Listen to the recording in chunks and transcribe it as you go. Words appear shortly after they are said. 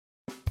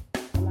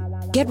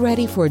Get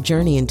ready for a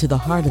journey into the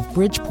heart of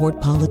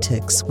Bridgeport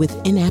politics with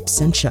In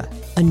Absentia,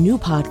 a new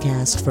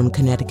podcast from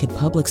Connecticut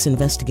Public's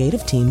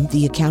investigative team,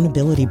 The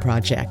Accountability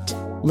Project.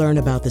 Learn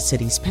about the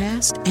city's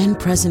past and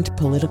present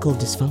political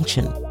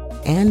dysfunction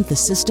and the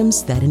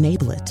systems that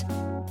enable it.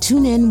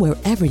 Tune in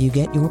wherever you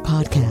get your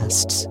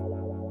podcasts.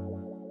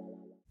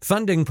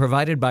 Funding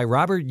provided by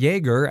Robert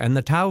Yeager and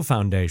the Tau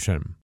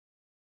Foundation.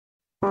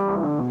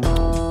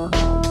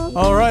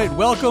 All right,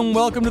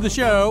 welcome to the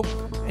show.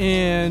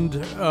 And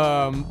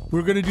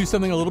we're going to do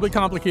something a little bit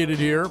complicated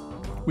here,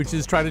 which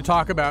is try to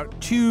talk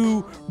about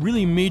two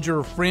really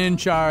major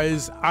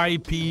franchise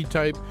IP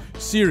type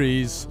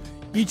series,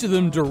 each of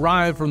them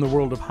derived from the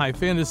world of high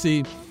fantasy,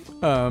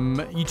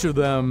 each of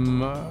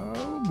them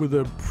with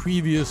a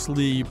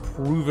previously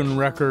proven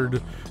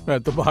record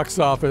at the box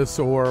office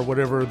or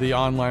whatever the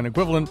online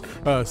equivalent,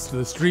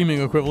 the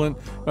streaming equivalent,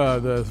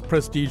 the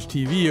prestige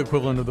TV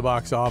equivalent of the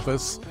box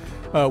office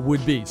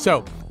would be.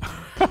 So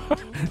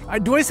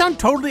do I sound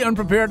totally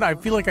unprepared? I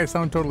feel like I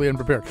sound totally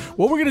unprepared.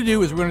 What we're going to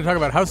do is we're going to talk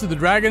about House of the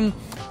Dragon,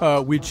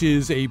 which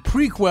is a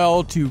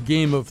prequel to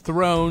Game of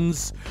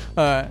Thrones.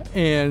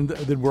 And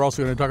then we're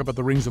also going to talk about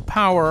The Rings of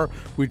Power,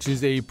 which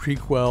is a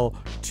prequel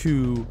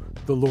to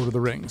The Lord of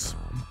the Rings.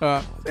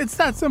 It's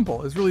that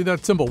simple. It's really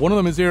that simple. One of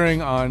them is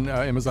airing on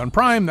Amazon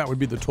Prime. That would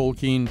be the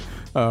Tolkien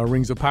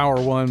Rings of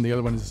Power one. The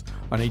other one is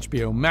on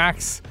HBO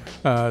Max.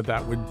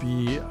 That would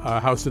be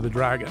House of the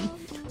Dragon.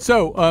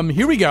 So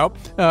here we go.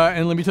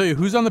 And let me tell you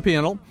who's on the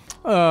panel.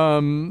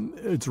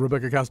 It's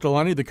Rebecca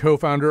Castellani, the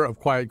co-founder of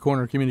Quiet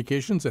Corner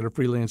Communications and a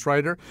freelance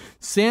writer.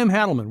 Sam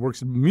Hadelman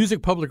works in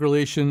music public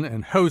relation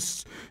and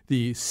hosts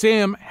the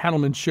Sam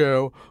Hadelman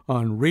Show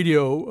on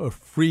Radio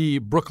Free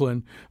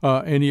Brooklyn.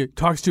 And he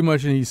talks too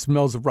much and he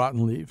smells of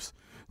rotten leaves.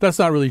 That's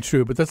not really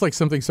true, but that's like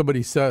something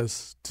somebody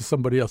says to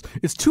somebody else.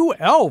 It's two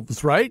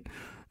elves, right?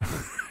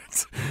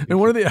 And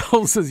one of the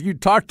elves says, "You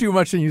talk too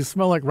much and you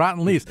smell like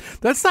rotten leaves."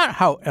 That's not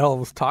how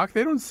elves talk.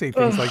 They don't say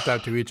things like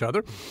that to each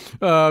other.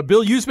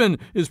 Bill Usman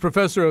is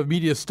professor of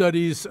media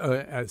studies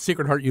at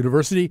Sacred Heart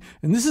University.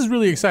 And this is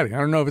really exciting. I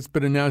don't know if it's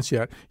been announced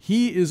yet.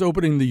 He is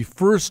opening the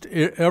first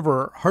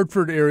ever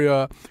Hartford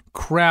area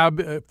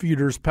crab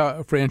feeders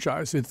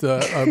franchise. It's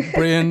a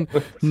brand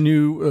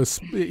new,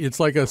 it's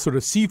like a sort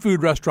of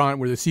seafood restaurant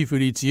where the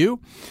seafood eats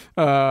you.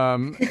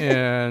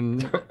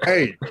 And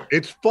hey,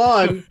 it's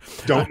fun.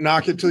 Don't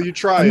knock it till you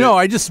try it. No,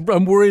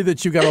 I'm worried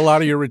that you got a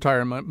lot of your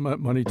retirement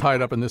money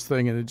tied up in this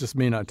thing and it just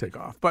may not take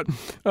off. But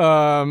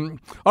all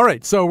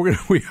right, so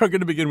we are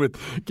going to begin with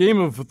Game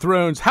of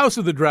Thrones, House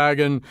of the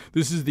Dragon.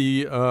 This is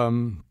the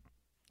kind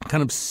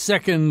of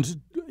second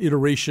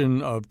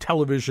iteration of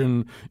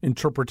television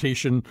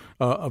interpretation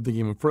of the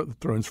Game of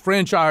Thrones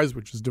franchise,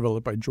 which is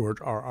developed by George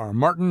R.R.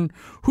 Martin,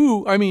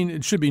 who, I mean,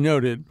 it should be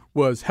noted,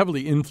 was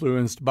heavily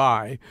influenced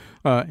by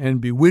and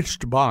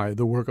bewitched by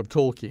the work of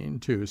Tolkien,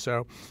 too.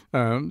 So,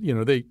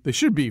 they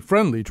should be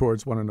friendly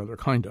towards one another,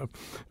 kind of.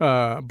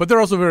 But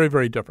they're also very,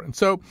 very different.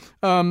 So,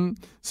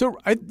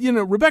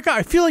 Rebecca,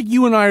 I feel like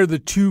you and I are the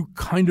two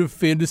kind of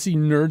fantasy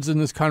nerds in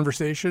this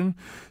conversation.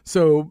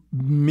 So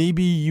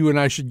maybe you and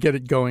I should get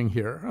it going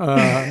here.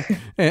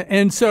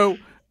 And so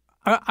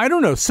I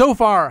don't know. So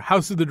far,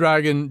 House of the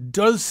Dragon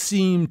does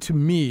seem to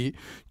me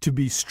to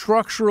be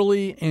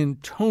structurally and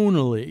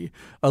tonally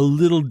a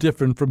little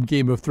different from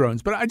Game of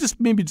Thrones. But I just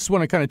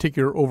want to kind of take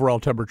your overall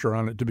temperature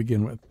on it to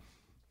begin with.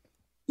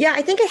 Yeah,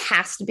 I think it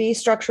has to be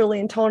structurally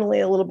and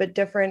tonally a little bit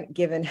different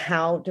given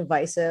how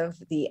divisive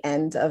the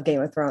end of Game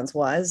of Thrones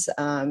was.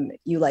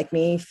 You, like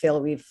me, feel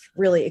we've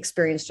really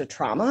experienced a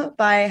trauma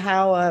by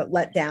how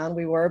let down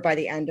we were by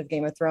the end of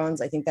Game of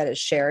Thrones. I think that is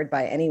shared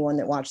by anyone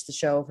that watched the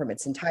show from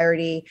its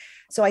entirety.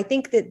 So I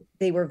think that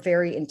they were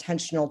very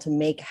intentional to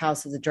make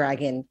House of the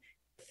Dragon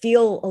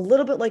feel a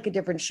little bit like a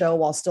different show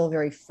while still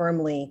very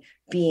firmly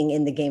being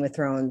in the Game of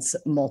Thrones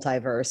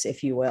multiverse,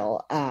 if you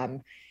will.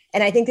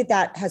 And I think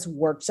that has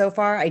worked so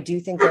far. I do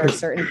think there are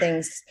certain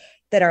things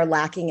that are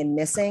lacking and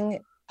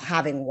missing,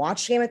 having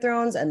watched Game of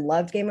Thrones and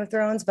loved Game of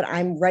Thrones, but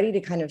I'm ready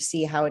to kind of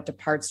see how it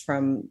departs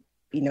from,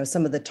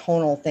 some of the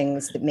tonal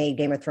things that made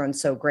Game of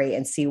Thrones so great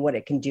and see what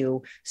it can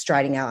do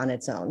striding out on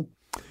its own.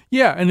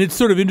 Yeah, and it's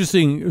sort of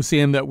interesting,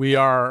 Sam, that we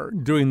are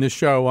doing this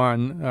show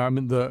on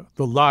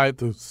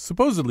the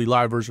supposedly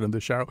live version of the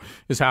show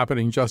is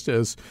happening just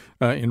as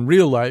in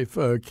real life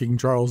King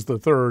Charles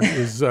III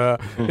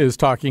is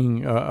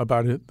talking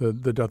about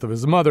the death of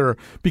his mother.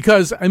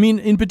 Because,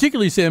 in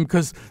particular, Sam,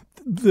 because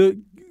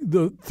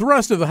the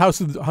thrust of the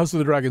House of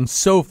the Dragon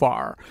so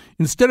far,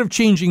 instead of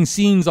changing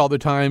scenes all the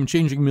time,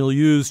 changing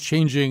milieus,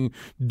 changing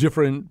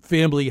different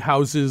family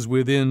houses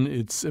within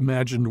its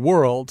imagined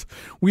world,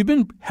 we've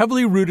been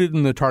heavily rooted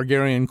in the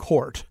Targaryen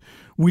court,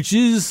 which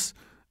is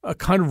a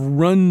kind of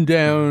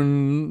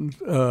rundown,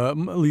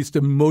 at least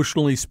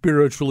emotionally,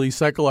 spiritually,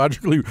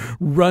 psychologically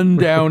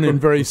rundown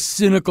and very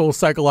cynical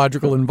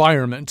psychological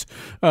environment.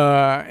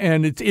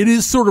 And it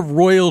is sort of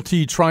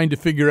royalty trying to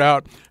figure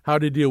out how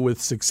to deal with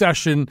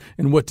succession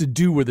and what to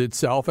do with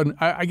itself. And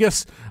I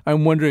guess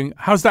I'm wondering,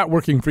 how's that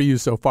working for you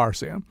so far,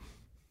 Sam?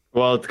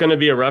 Well, it's going to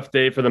be a rough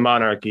day for the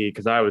monarchy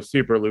because I was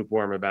super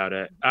lukewarm about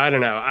it. I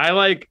don't know.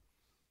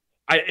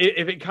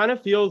 If it kind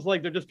of feels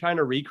like they're just trying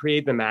to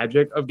recreate the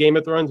magic of Game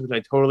of Thrones, which I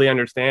totally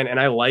understand. And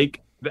I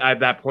like at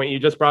that point you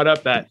just brought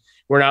up that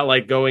we're not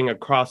like going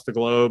across the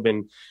globe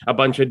and a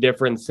bunch of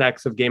different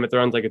sects of Game of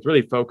Thrones. Like it's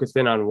really focused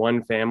in on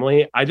one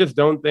family. I just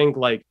don't think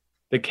like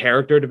the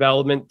character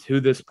development to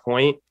this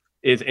point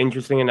is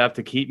interesting enough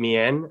to keep me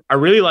in. I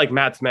really like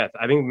Matt Smith.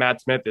 I think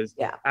Matt Smith is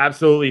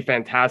absolutely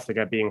fantastic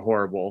at being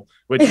horrible,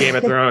 which Game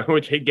of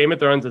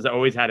Thrones, has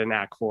always had a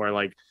knack for,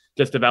 like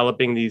just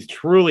developing these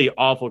truly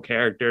awful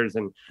characters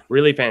in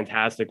really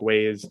fantastic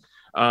ways.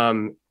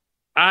 I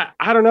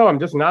don't know. I'm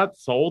just not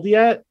sold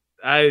yet.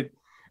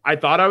 I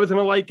thought I was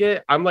going to like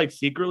it. I'm like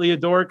secretly a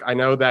dork. I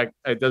know that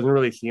it doesn't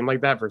really seem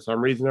like that for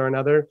some reason or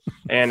another.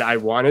 And I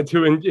wanted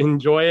to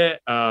enjoy it.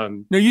 No,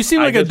 you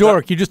seem like a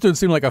dork. You just don't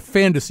seem like a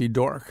fantasy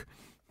dork.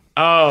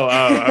 Oh,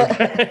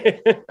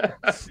 okay.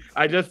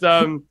 I just,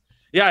 I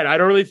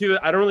don't really see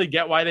that. I don't really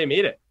get why they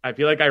made it. I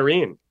feel like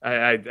Irene.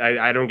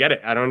 I don't get it.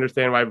 I don't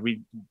understand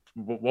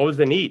what was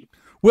the need?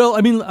 Well,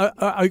 I mean,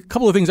 a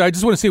couple of things. I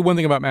just want to say one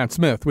thing about Matt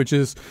Smith, which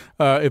is,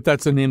 if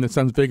that's a name that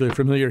sounds vaguely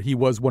familiar, he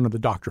was one of the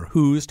Doctor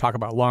Who's. Talk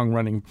about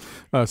long-running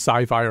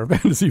sci-fi or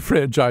fantasy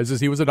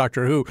franchises. He was a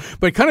Doctor Who.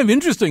 But kind of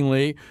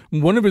interestingly,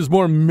 one of his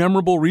more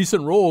memorable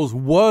recent roles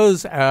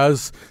was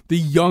as the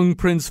young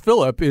Prince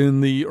Philip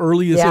in the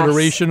earliest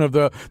iteration of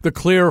the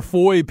Claire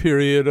Foy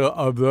period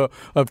of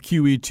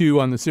QE2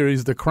 on the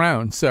series The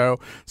Crown. So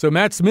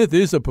Matt Smith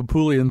is a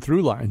Papulian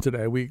through line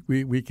today.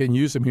 We can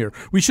use him here.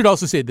 We should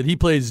also say that he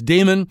plays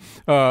Daemon,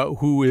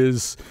 who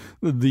is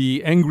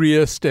the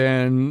angriest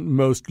and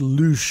most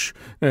louche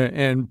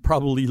and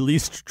probably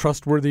least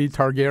trustworthy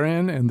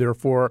Targaryen, and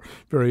therefore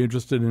very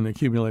interested in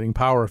accumulating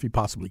power if he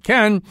possibly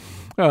can.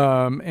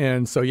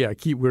 And so,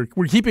 we're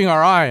keeping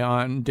our eye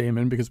on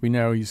Daemon because we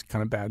know he's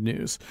kind of bad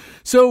news.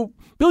 So,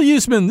 Bill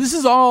Huseman, this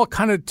is all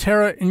kind of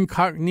terra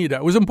incognita.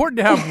 It was important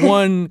to have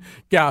one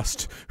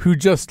guest who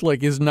just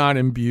like is not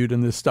imbued in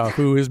this stuff,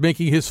 who is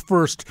making his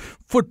first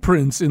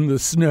footprints in the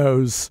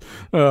snows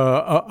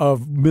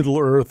of Middle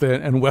Earth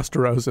and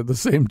Westeros at the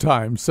same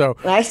time. So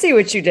I see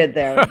what you did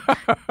there.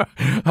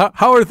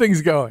 How are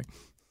things going?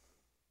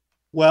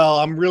 Well,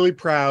 I'm really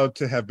proud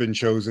to have been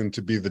chosen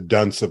to be the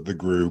dunce of the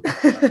group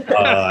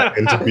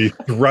and to be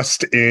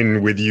thrust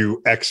in with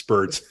you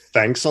experts.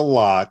 Thanks a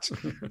lot.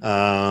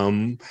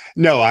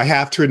 No, I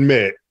have to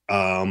admit,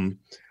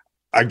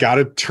 I got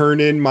to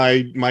turn in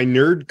my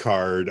nerd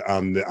card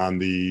on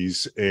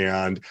these,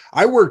 and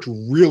I worked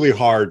really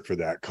hard for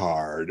that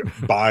card,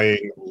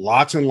 buying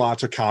lots and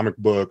lots of comic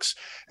books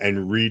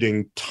and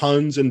reading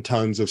tons and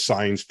tons of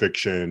science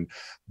fiction.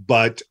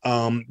 But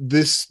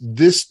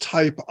this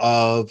type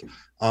of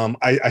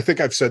I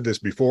think I've said this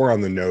before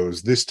on the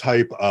nose, this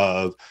type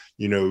of,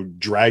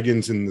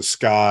 dragons in the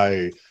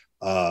sky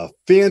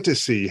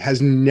fantasy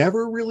has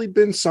never really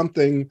been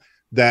something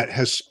that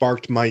has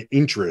sparked my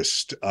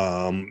interest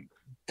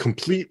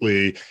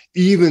completely,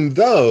 even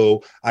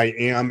though I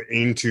am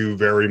into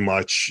very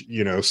much,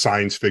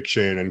 science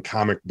fiction and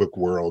comic book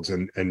worlds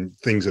and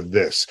things of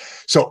this.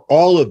 So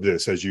all of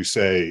this, as you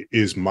say,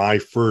 is my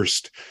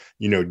first,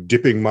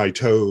 dipping my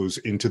toes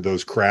into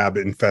those crab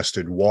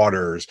infested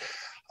waters.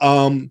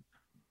 And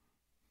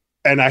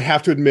I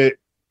have to admit,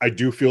 I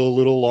do feel a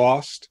little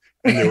lost.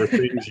 And there were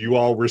things you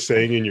all were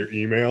saying in your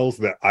emails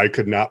that I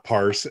could not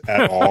parse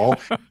at all.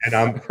 And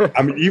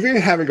I'm even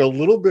having a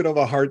little bit of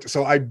a hard.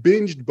 So I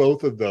binged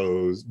both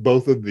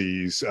of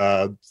these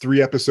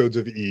 3 episodes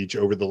of each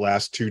over the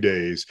last 2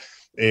 days.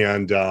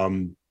 And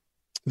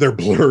they're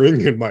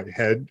blurring in my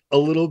head a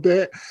little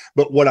bit.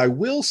 But what I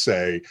will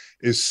say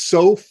is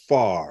so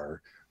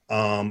far,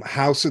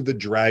 House of the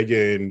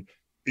Dragon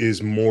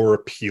is more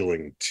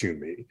appealing to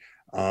me.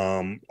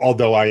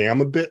 Although I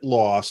am a bit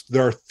lost,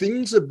 there are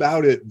things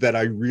about it that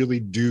I really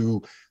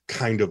do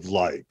kind of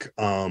like.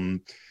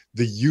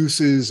 The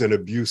uses and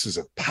abuses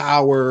of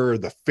power,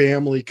 the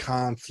family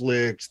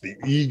conflicts, the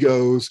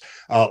egos.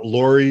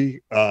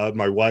 Lori,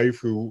 my wife,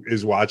 who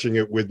is watching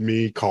it with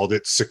me, called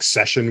it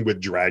Succession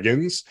with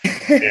Dragons.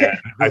 And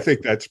I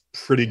think that's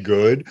pretty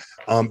good.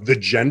 The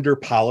gender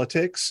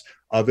politics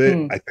of it,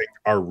 I think,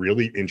 are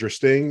really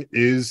interesting.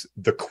 Is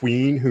the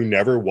queen who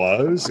never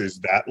was, is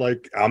that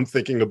like, I'm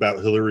thinking about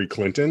Hillary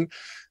Clinton,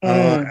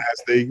 as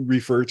they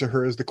refer to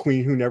her as the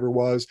queen who never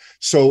was.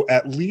 So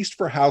at least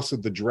for House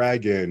of the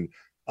Dragon,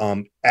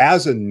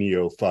 as a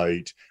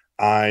neophyte,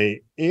 I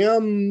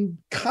am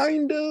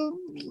kind of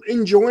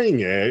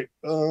enjoying it.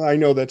 I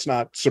know that's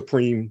not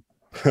supreme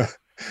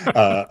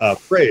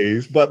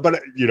praise, but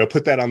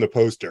put that on the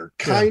poster.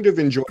 Kind of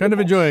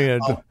enjoying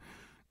it.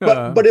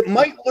 But it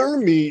might lure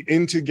me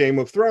into Game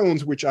of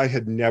Thrones, which I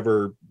had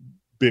never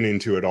been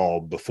into at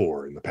all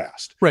before in the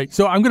past. Right.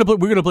 So we're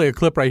gonna play a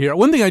clip right here.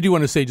 One thing I do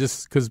want to say,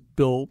 just because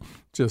Bill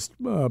just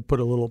put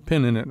a little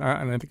pin in it, and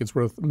I think it's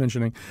worth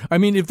mentioning. I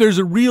mean, if there's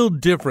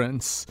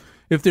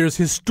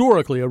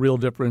historically a real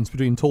difference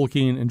between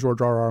Tolkien and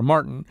George R.R.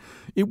 Martin,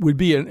 it would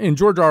be, and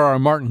George R.R.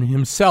 Martin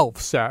himself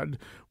said,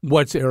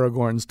 what's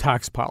Aragorn's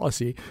tax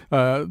policy.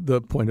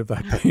 The point of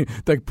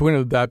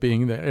that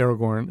being that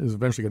Aragorn is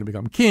eventually going to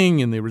become king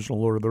in the original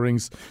Lord of the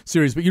Rings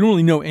series, but you don't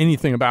really know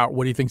anything about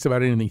what he thinks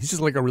about anything. He's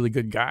just like a really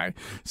good guy.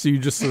 So you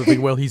just sort of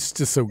think, well, he's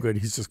just so good.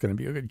 He's just going to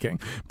be a good king.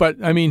 But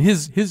I mean,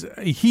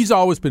 he's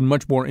always been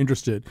much more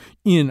interested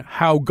in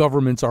how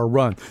governments are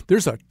run.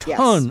 There's a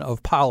ton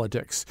of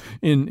politics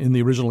in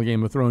the original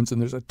Game of Thrones,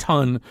 and there's a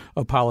ton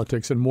of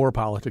politics and more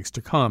politics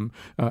to come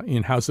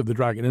in House of the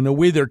Dragon in a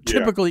way there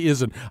typically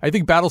isn't. I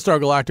think Battlestar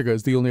Galactica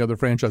is the only other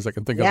franchise I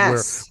can think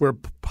of where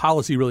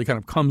policy really kind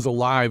of comes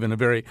alive in a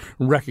very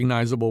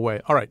recognizable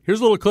way. All right, here's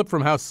a little clip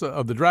from House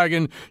of the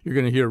Dragon. You're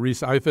going to hear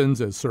Rhys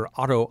Ifans as Sir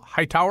Otto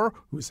Hightower,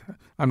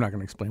 I'm not going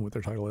to explain what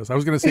their title is. I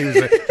was going to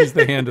say he's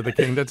the Hand of the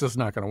King. That's just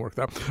not going to work,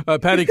 though.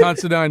 Paddy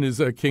Considine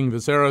is King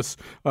Viserys,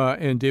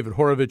 and David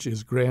Horowitz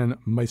is Grand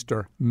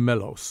Maester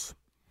Mellos.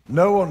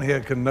 No one here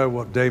can know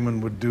what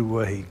Daemon would do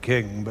were he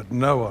king, but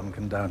no one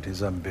can doubt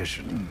his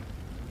ambition.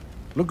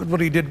 Look at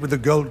what he did with the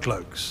Gold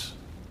Cloaks.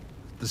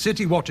 The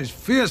City Watch is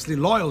fiercely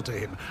loyal to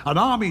him. An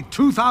army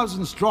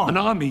 2,000 strong. An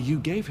army you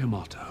gave him,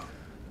 Otto.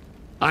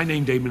 I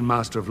named Daemon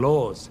Master of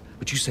Laws,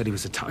 but you said he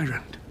was a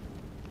tyrant.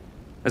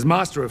 As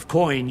Master of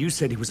Coin, you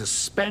said he was a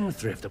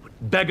spendthrift that would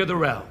beggar the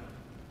realm.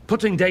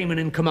 Putting Daemon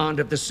in command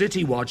of the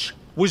City Watch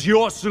was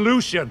your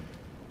solution.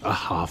 A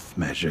half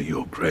measure,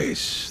 Your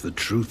Grace. The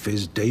truth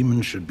is,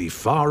 Daemon should be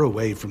far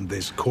away from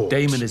this court.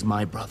 Daemon is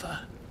my brother.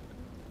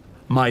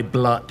 My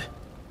blood.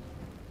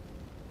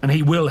 And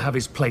he will have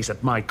his place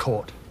at my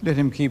court. Let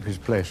him keep his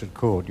place at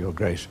court, Your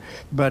Grace.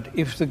 But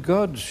if the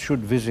gods should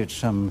visit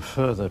some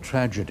further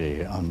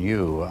tragedy on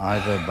you,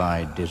 either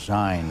by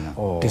design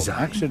or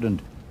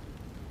accident...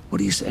 What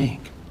are you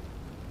saying?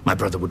 My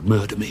brother would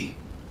murder me,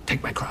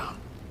 take my crown.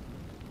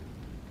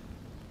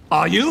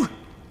 Are you?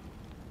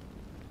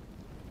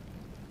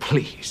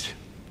 Please.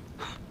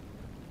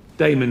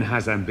 Daemon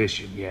has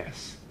ambition,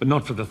 yes, but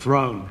not for the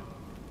throne.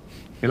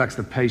 He lacks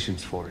the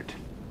patience for it.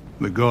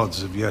 The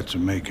gods have yet to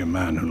make a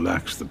man who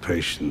lacks the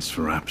patience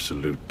for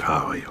absolute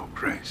power, Your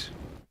Grace.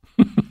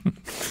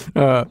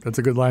 That's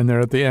a good line there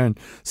at the end.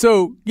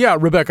 So, yeah,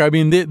 Rebecca, I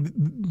mean,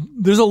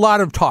 there's a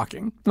lot of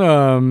talking,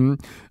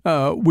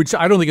 which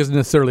I don't think is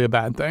necessarily a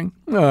bad thing.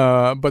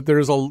 But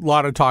there's a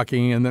lot of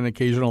talking and then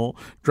occasional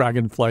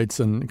dragon flights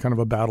and kind of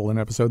a battle in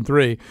episode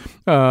 3.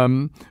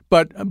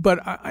 But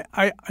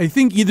I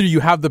think either you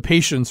have the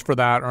patience for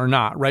that or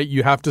not, right?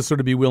 You have to sort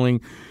of be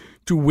willing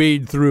to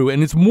wade through.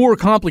 And it's more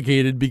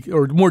complicated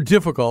or more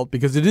difficult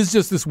because it is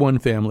just this one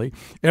family.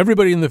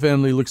 Everybody in the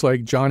family looks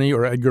like Johnny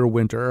or Edgar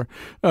Winter.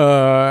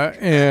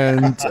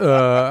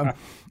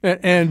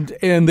 And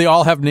they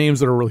all have names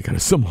that are really kind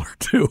of similar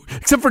too,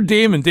 except for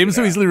Daemon. Daemon's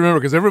so easily to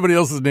remember because everybody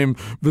else is named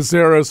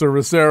Viserys or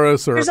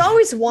Viserys. Or there's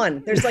always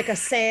one. There's like a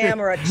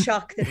Sam or a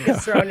Chuck that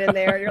gets thrown in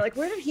there, and you're like,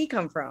 where did he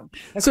come from?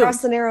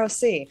 Across the narrow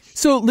sea.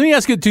 So let me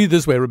ask it to you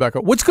this way,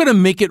 Rebecca: what's going to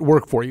make it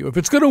work for you? If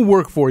it's going to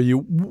work for you,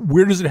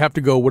 where does it have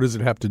to go? What does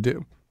it have to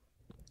do?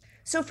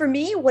 So for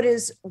me, what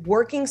is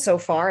working so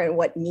far and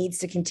what needs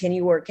to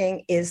continue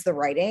working is the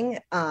writing.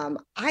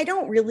 I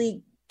don't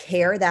really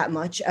care that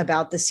much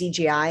about the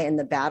CGI and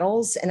the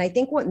battles. And I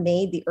think what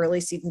made the early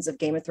seasons of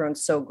Game of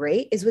Thrones so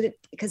great is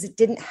because it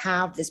didn't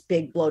have this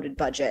big bloated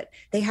budget.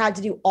 They had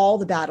to do all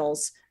the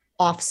battles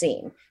off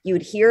scene. You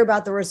would hear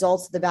about the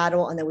results of the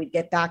battle, and then we'd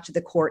get back to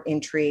the court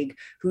intrigue.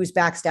 Who's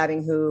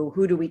backstabbing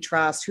who do we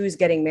trust? Who's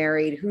getting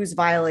married? Who's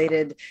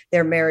violated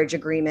their marriage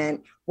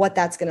agreement? What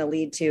that's going to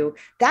lead to.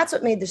 That's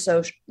what made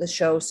the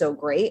show so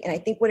great. And I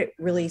think what it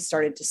really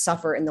started to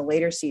suffer in the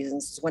later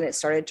seasons is when it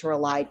started to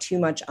rely too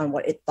much on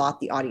what it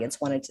thought the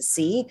audience wanted to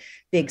see.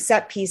 Big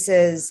set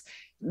pieces,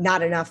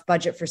 not enough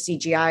budget for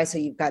CGI. So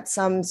you've got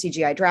some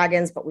CGI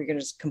dragons, but we're going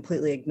to just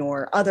completely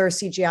ignore other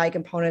CGI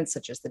components,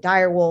 such as the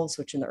direwolves,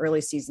 which in the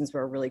early seasons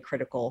were a really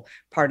critical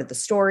part of the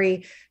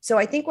story. So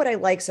I think what I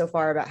like so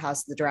far about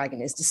House of the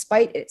Dragon is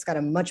despite it's got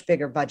a much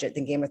bigger budget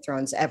than Game of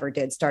Thrones ever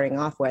did starting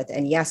off with.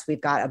 And yes, we've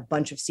got a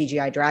bunch of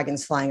CGI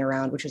dragons flying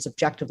around, which is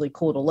objectively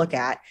cool to look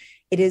at.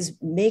 It is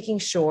making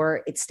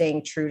sure it's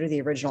staying true to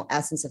the original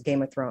essence of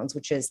Game of Thrones,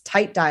 which is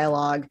tight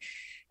dialogue,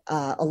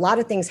 a lot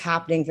of things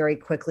happening very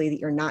quickly that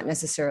you're not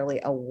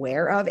necessarily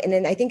aware of. And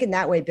then I think in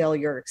that way, Bill,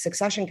 your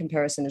Succession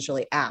comparison is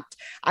really apt.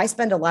 I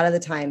spend a lot of the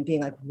time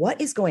being like,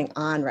 what is going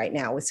on right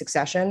now with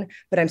Succession?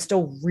 But I'm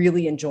still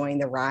really enjoying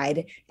the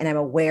ride. And I'm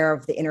aware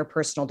of the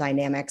interpersonal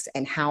dynamics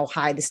and how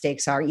high the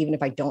stakes are, even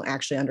if I don't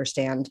actually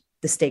understand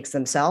the stakes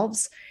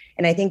themselves.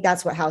 And I think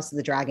that's what House of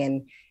the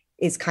Dragon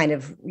is kind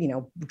of,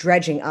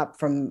 dredging up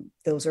from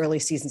those early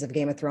seasons of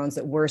Game of Thrones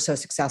that were so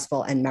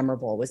successful and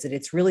memorable, was that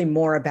it's really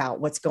more about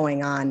what's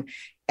going on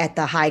at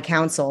the High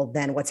Council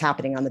than what's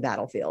happening on the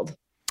battlefield.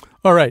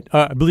 All right.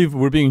 I believe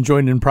we're being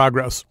joined in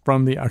progress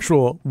from the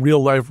actual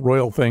real life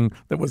royal thing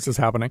that was just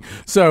happening.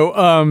 So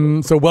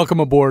welcome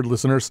aboard,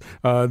 listeners.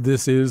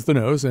 This is The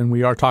Nose, and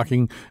we are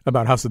talking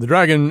about House of the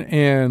Dragon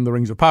and the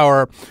Rings of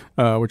Power,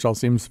 which all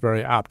seems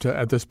very apt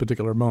at this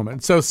particular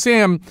moment. So,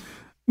 Sam,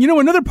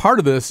 Another part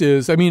of this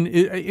is, I mean,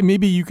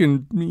 maybe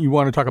you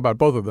want to talk about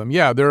both of them.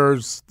 Yeah,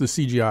 there's the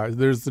CGI,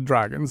 there's the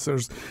dragons,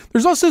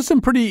 there's also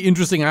some pretty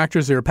interesting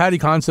actors here. Paddy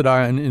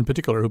Considine, in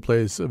particular, who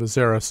plays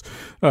Viserys,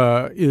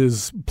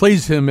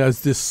 plays him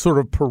as this sort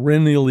of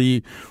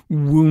perennially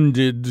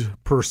wounded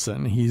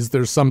person.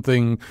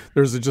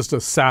 There's just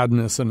a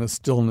sadness and a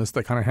stillness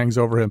that kind of hangs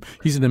over him.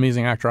 He's an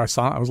amazing actor.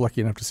 I was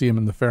lucky enough to see him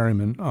in The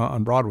Ferryman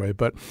on Broadway,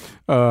 but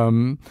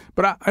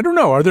I don't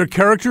know. Are there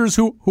characters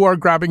who are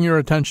grabbing your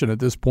attention at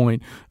this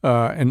point,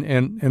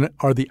 and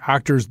are the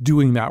actors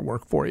doing that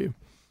work for you?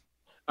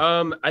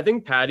 I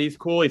think Paddy's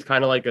cool. He's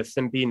kind of like a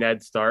simpy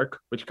Ned Stark,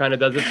 which kind of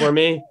does it for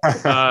me.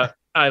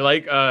 I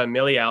like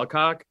Millie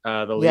Alcock,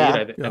 the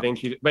lead. I think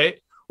she. But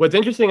what's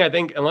interesting, I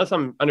think, unless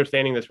I'm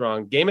understanding this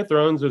wrong, Game of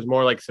Thrones was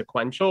more like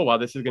sequential, while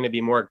this is going to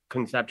be more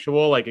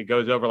conceptual. Like it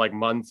goes over like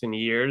months and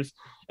years.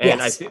 And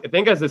yes. I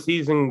think as the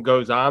season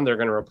goes on, they're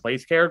going to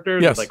replace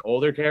characters with like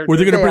older characters. Or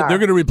they're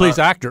going to replace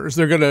actors.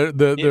 They're going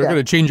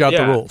to change out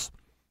the rules.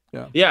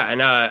 Yeah,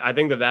 and I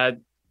think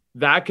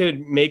that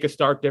could make a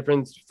stark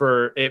difference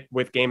for it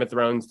with Game of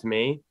Thrones to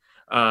me.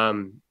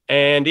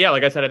 And yeah,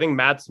 like I said, I think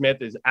Matt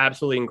Smith is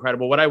absolutely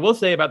incredible. What I will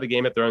say about the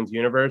Game of Thrones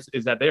universe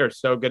is that they are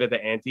so good at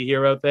the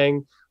anti-hero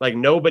thing. Like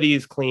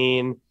nobody's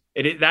clean.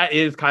 That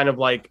is kind of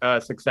like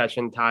a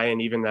Succession tie-in,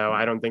 even though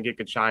I don't think it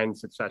could shine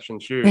Succession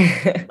shoes.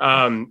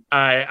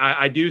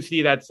 I do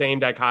see that same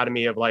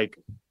dichotomy of like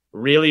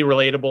really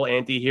relatable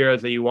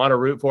anti-heroes that you want to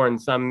root for in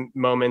some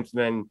moments, and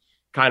then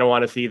kind of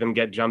want to see them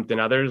get jumped in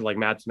others, like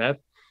Matt Smith.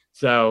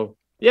 So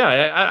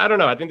yeah, I don't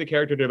know. I think the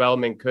character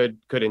development could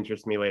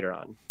interest me later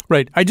on.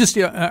 Right.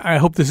 I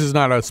hope this is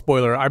not a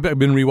spoiler. I've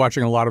been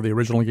rewatching a lot of the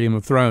original Game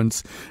of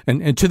Thrones,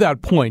 and to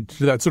that point,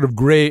 to that sort of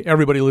gray,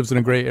 everybody lives in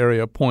a gray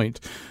area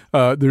point.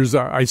 I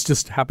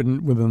just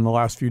happened within the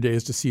last few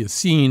days to see a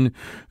scene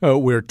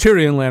where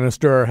Tyrion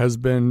Lannister has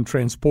been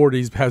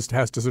transported. He has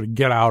to sort of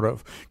get out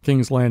of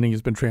King's Landing.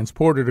 He's been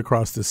transported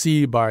across the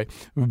sea by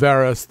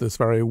Varys, this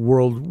very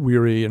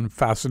world-weary and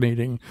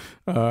fascinating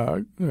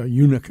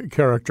eunuch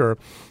character.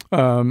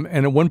 And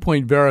at one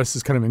point, Varys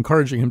is kind of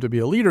encouraging him to be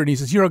a leader, and he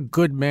says, "You're a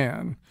good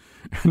man."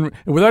 And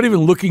without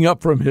even looking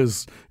up from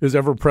his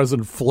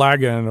ever-present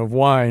flagon of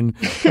wine,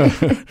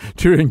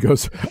 Tyrion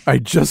goes, "I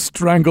just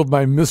strangled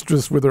my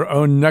mistress with her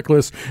own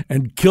necklace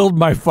and killed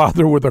my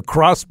father with a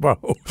crossbow."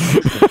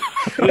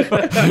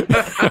 But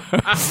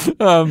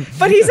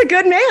he's a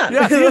good man.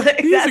 Yeah,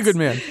 he's a good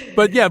man.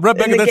 But yeah,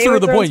 Rebecca, that's sort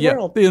of the point.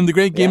 World. Yeah, in the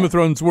great Game of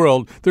Thrones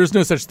world, there's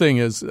no such thing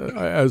as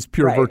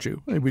pure virtue.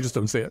 We just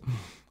don't see it.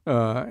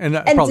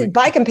 And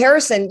by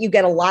comparison, you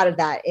get a lot of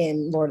that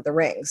in Lord of the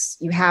Rings.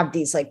 You have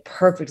these like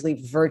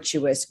perfectly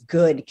virtuous,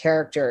 good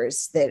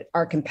characters that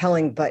are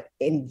compelling, but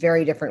in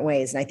very different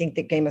ways. And I think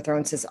that Game of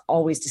Thrones has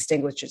always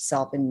distinguished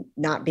itself in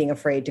not being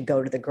afraid to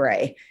go to the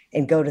gray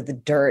and go to the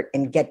dirt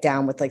and get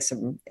down with like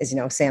some, as you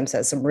know, Sam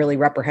says, some really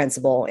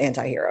reprehensible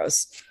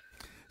anti-heroes.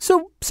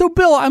 So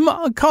Bill, I'm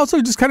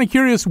also just kind of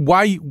curious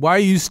why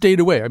you stayed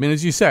away. I mean,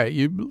 as you say,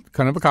 you're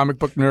kind of a comic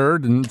book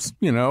nerd and,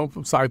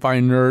 sci-fi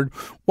nerd.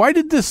 Why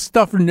did this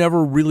stuff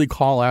never really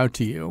call out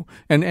to you?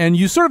 And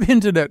you sort of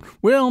hinted at,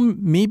 well,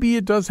 maybe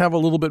it does have a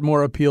little bit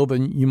more appeal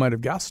than you might have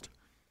guessed.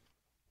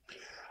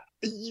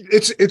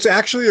 It's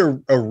actually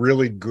a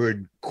really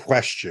good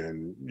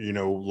question,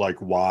 like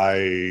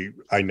why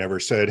I never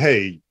said,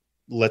 hey,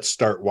 let's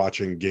start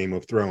watching Game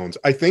of Thrones.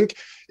 I think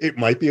it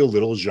might be a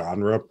little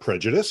genre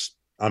prejudice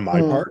on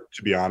my part,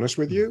 to be honest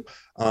with you.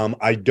 I'm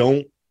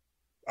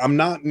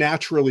not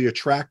naturally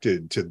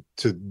attracted to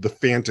the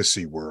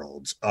fantasy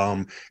worlds.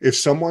 If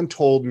someone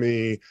told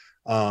me,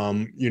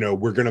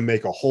 we're going to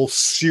make a whole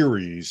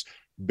series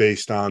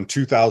based on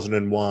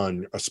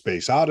 2001: A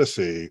Space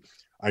Odyssey,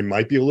 I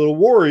might be a little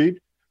worried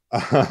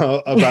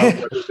about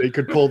whether they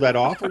could pull that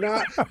off or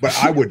not, but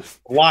I would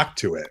flock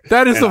to it.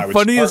 That is the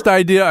funniest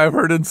idea I've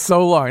heard in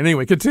so long.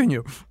 Anyway,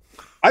 continue.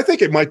 I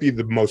think it might be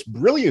the most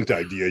brilliant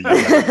idea you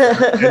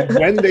have. And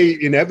when they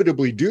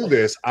inevitably do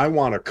this, I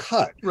want to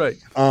cut. Right.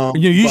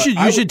 You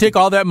should take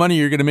all that money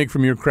you're going to make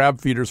from your Crab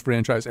Feeders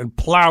franchise and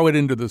plow it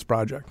into this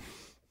project.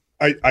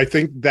 I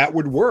think that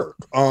would work.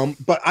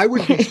 But I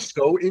would be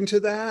so into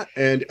that.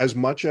 And as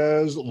much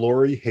as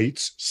Lori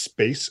hates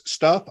space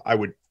stuff, I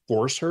would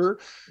force her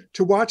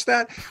to watch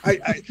that.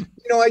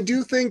 I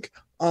do think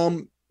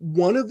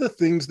one of the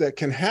things that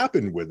can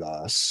happen with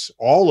us,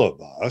 all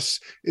of us,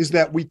 is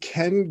that we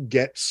can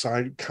get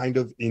kind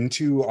of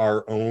into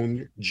our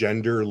own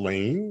gender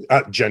lanes.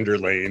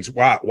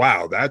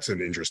 Wow, that's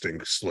an interesting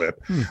slip.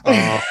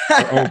 Our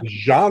own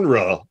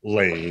genre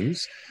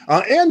lanes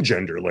and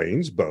gender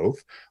lanes,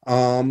 both.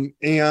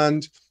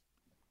 And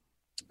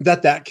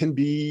that can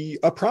be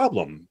a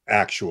problem,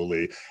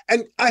 actually.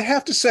 And I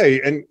have to say,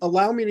 and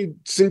allow me to,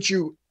 since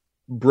you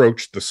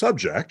broached the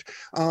subject,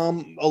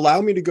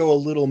 allow me to go a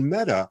little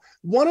meta.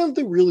 One of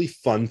the really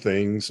fun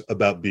things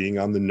about being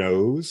on the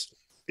nose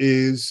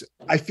is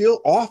I feel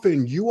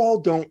often you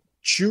all don't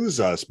choose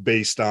us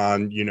based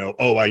on,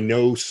 I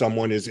know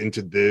someone is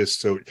into this.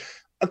 So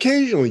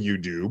occasionally you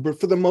do, but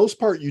for the most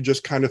part, you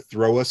just kind of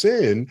throw us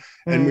in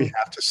and we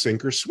have to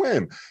sink or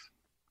swim.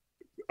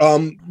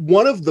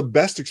 One of the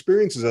best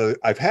experiences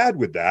I've had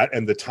with that,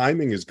 and the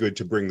timing is good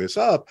to bring this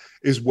up,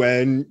 is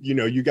when,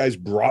 you guys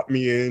brought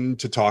me in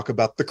to talk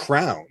about The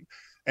Crown.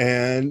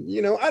 And,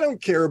 I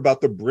don't care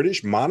about the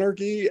British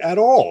monarchy at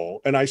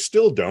all. And I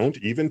still don't,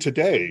 even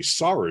today.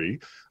 Sorry.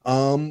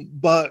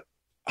 But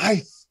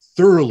I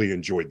thoroughly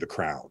enjoyed The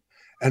Crown.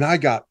 And I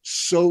got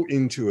so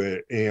into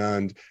it.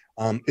 And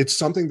it's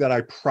something that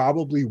I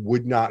probably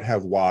would not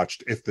have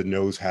watched if the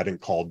Nose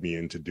hadn't called me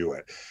in to do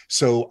it.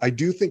 So I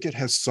do think it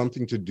has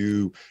something to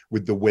do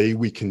with the way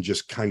we can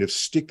just kind of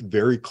stick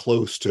very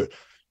close to,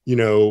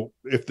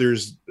 if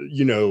there's,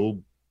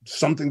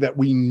 something that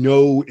we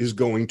know is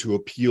going to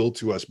appeal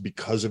to us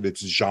because of its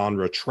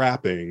genre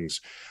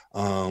trappings.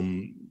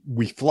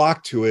 We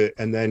flock to it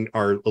and then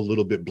are a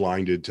little bit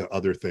blinded to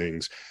other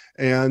things.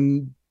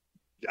 And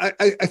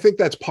I think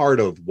that's part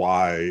of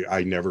why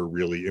I never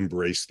really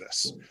embraced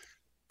this.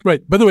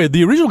 Right. By the way,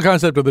 the original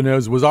concept of the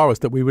Nose was always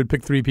that we would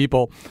pick 3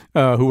 people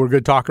who were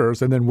good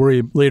talkers and then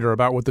worry later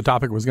about what the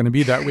topic was going to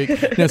be that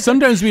week. Now,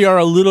 sometimes we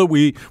are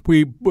we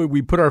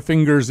put our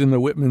fingers in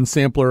the Whitman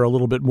sampler a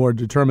little bit more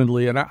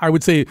determinedly. And I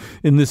would say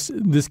in this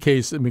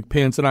case,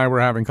 McPants and I were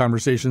having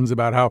conversations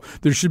about how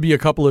there should be a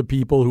couple of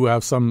people who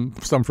have some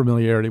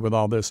familiarity with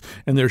all this,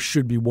 and there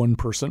should be one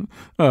person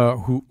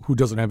who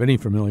doesn't have any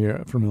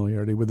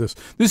familiarity with this.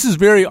 This is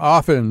very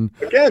often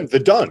again the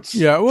dunce.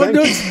 Yeah, well,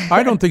 no,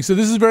 I don't think so.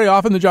 This is very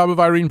often the job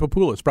of Irene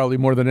Papoulis, probably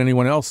more than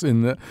anyone else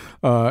in the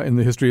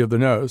history of the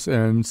Nose,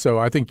 and so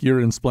I think you're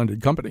in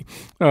splendid company.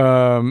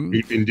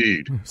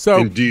 Indeed.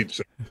 So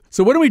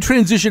why don't we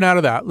transition out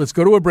of that? Let's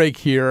go to a break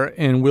here,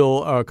 and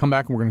we'll come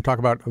back and we're going to talk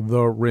about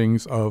The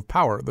Rings of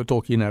Power, the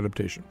Tolkien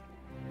adaptation.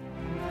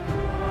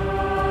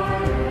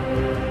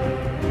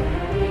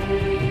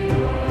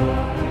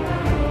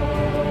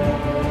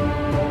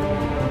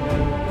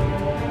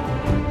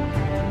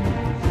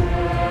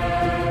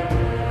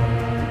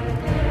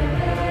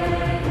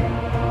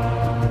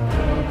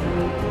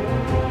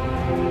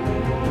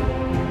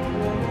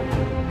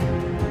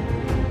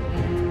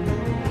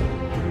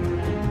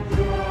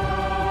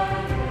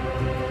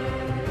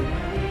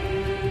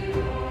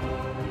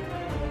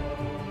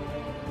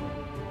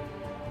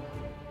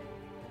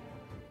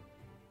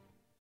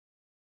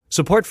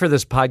 Support for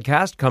this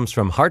podcast comes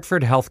from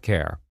Hartford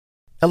Healthcare.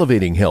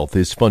 Elevating Health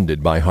is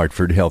funded by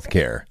Hartford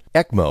Healthcare.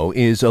 ECMO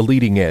is a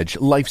leading-edge,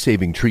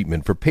 life-saving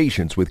treatment for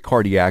patients with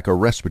cardiac or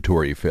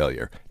respiratory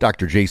failure.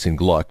 Dr. Jason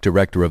Gluck,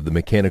 director of the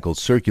Mechanical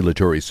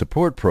Circulatory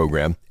Support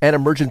Program and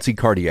Emergency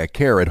Cardiac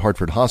Care at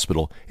Hartford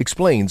Hospital,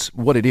 explains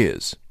what it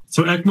is.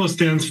 So ECMO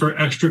stands for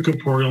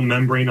extracorporeal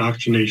membrane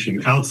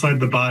oxygenation, outside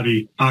the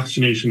body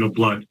oxygenation of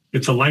blood.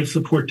 It's a life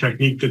support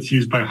technique that's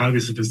used by highly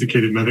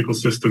sophisticated medical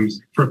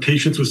systems for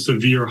patients with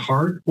severe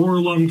heart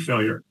or lung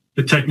failure.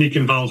 The technique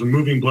involves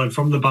removing blood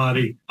from the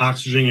body,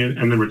 oxygenating it,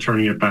 and then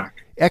returning it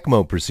back.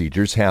 ECMO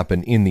procedures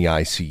happen in the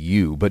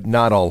ICU, but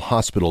not all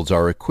hospitals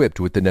are equipped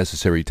with the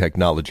necessary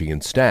technology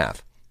and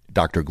staff.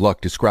 Dr.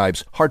 Gluck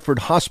describes Hartford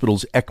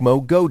Hospital's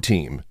ECMO Go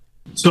team.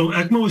 So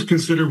ECMO is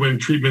considered when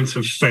treatments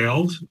have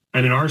failed.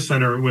 And in our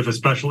center, with a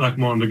special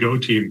ECMO on the Go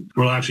team,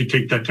 we'll actually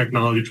take that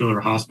technology to their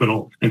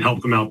hospital and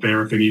help them out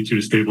there if they need to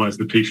stabilize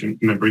the patient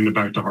and then bring them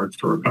back to Hartford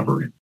for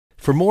recovery.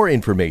 For more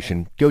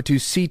information, go to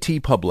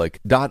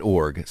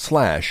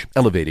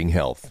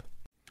ctpublic.org/elevatinghealth.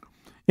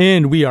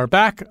 And we are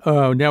back.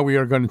 Now we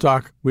are going to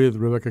talk with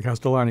Rebecca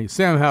Castellani,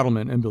 Sam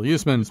Hadelman, and Bill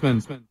Usman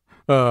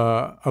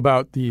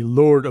about the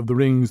Lord of the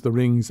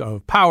Rings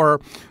of Power.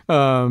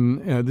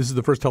 This is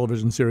the first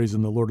television series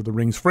in the Lord of the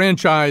Rings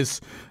franchise.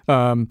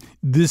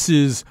 This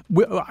is,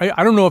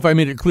 I don't know if I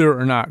made it clear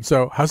or not.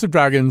 So House of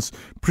Dragons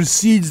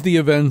precedes the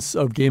events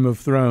of Game of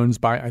Thrones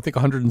by, I think,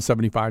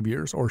 175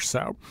 years or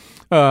so.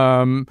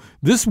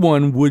 This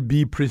one would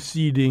be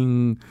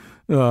preceding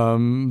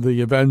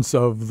the events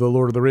of the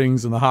Lord of the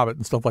Rings and the Hobbit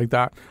and stuff like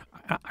that.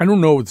 I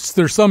don't know.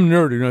 There's some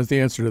nerd who knows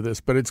the answer to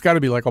this, but it's got to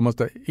be like almost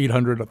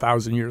 800,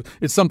 1,000 years.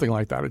 It's something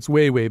like that. It's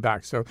way, way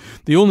back. So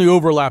the only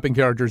overlapping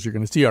characters you're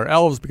going to see are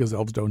elves, because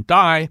elves don't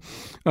die,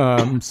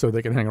 so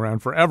they can hang around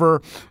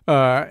forever.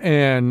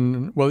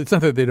 And well, it's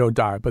not that they don't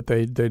die, but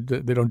they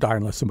don't die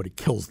unless somebody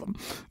kills them.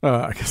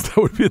 I guess that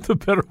would be the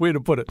better way to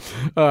put it.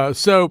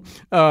 So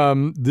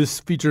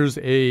this features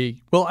I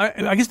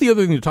guess the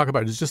other thing to talk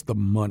about is just the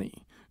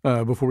money.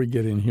 Before we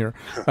get in here,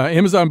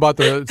 Amazon bought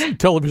the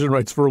television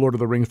rights for Lord of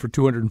the Rings for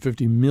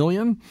 $250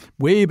 million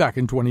way back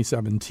in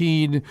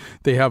 2017.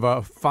 They have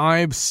a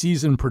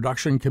 5-season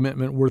production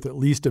commitment worth at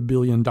least $1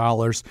 billion.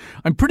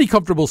 I'm pretty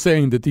comfortable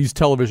saying that these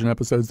television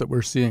episodes that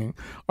we're seeing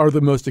are the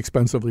most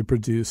expensively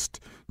produced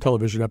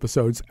television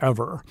episodes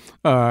ever,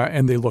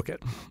 and they look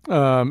it.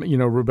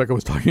 Rebecca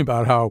was talking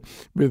about how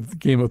with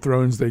Game of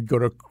Thrones they'd go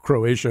to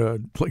Croatia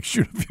and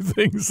shoot a few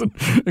things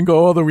and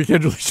go, although we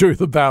can't really show you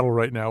the battle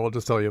right now, we'll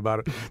just tell you about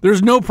it.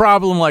 There's no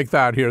problem like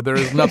that here. There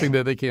is nothing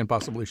that they can't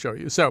possibly show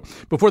you. So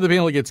before the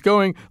panel gets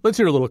going, let's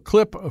hear a little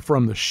clip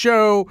from the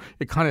show.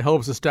 It kind of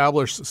helps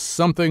establish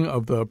something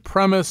of the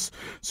premise.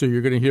 So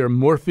you're going to hear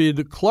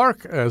Morfydd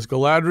Clark as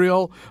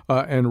Galadriel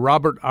and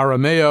Robert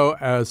Aramayo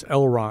as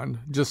Elrond.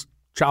 Just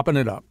chopping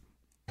it up.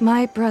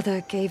 My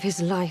brother gave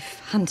his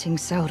life hunting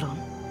Sauron.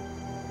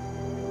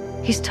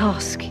 His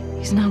task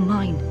is now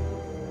mine.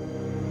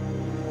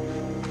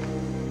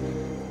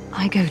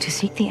 I go to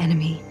seek the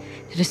enemy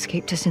that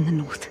escaped us in the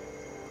north.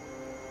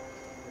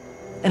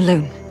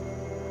 Alone,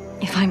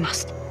 if I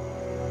must.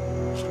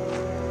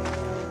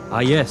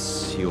 Ah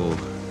yes, your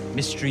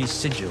mystery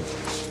sigil.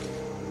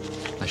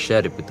 I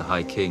shared it with the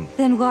High King.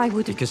 Then why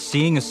would it? Because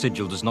seeing a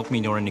sigil does not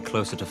mean you're any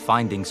closer to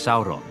finding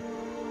Sauron.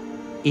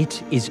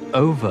 It is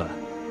over.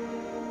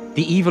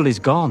 The evil is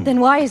gone.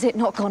 Then why is it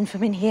not gone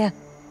from in here?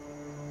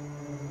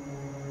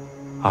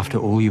 After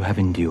all you have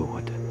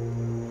endured,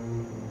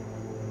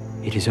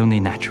 it is only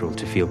natural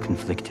to feel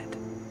conflicted.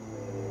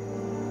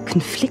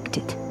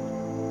 Conflicted?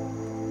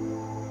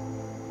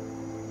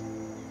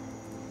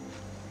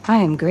 I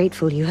am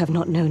grateful you have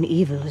not known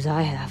evil as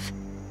I have.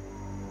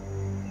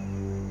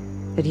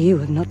 But you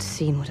have not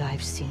seen what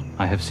I've seen.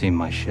 I have seen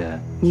my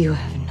share. You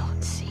have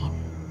not seen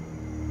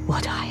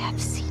what I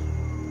have seen.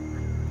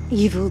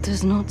 Evil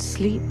does not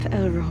sleep,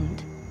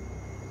 Elrond.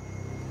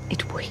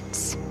 It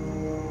waits.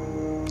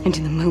 And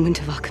in the moment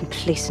of our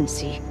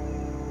complacency,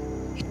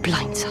 it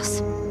blinds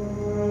us.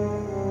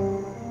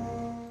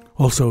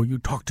 Also, you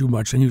talk too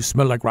much and you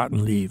smell like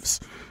rotten leaves.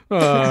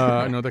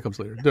 No, that comes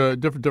later.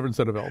 Different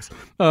set of elves.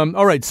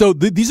 All right. So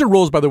these are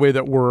roles, by the way,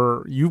 that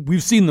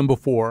we've seen them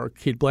before.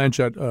 Cate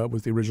Blanchett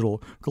was the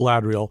original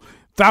Galadriel.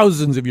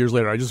 Thousands of years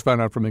later, I just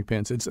found out from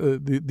McPants. It's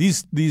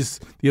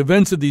the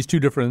events of these two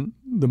different,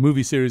 the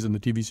movie series and the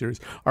TV series,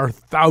 are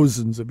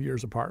thousands of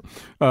years apart.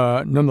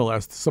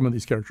 Nonetheless, some of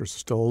these characters are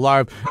still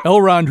alive.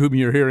 Elrond, whom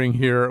you're hearing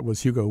here,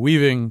 was Hugo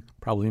Weaving,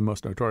 probably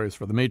most notorious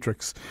for The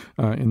Matrix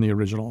in the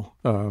original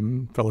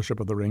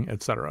Fellowship of the Ring,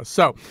 etc.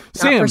 So,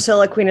 Sam, not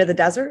Priscilla, Queen of the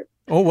Desert.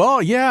 Oh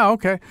well, yeah,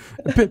 okay.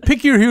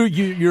 Pick your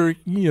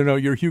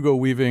Hugo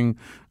Weaving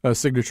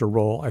signature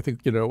role. I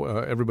think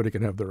everybody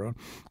can have their own.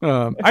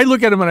 I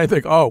look at him and I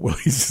think, oh well,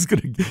 he's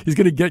gonna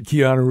get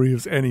Keanu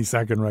Reeves any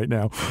second right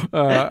now.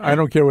 I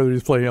don't care whether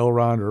he's playing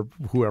Elrond or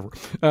whoever.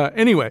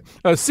 Anyway,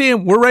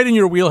 Sam, we're right in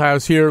your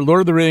wheelhouse here. Lord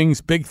of the Rings,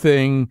 big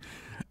thing.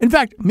 In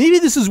fact, maybe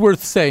this is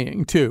worth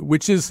saying, too,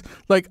 which is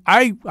like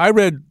I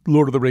read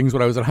Lord of the Rings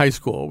when I was in high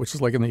school, which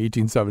is like in the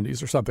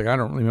 1870s or something. I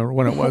don't remember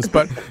when it was.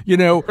 But,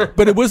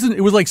 but it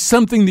was like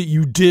something that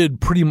you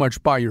did pretty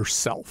much by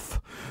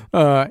yourself.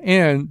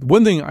 And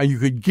one thing you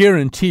could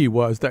guarantee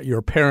was that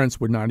your parents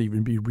would not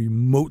even be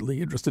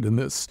remotely interested in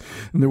this.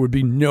 And there would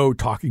be no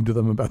talking to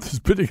them about this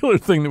particular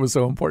thing that was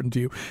so important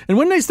to you. And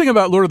one nice thing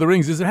about Lord of the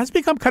Rings is it has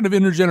become kind of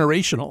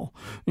intergenerational.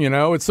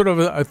 It's sort of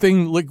a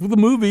thing like with the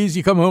movies.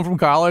 You come home from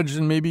college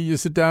and maybe you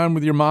sit down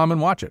with your mom and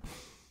watch it.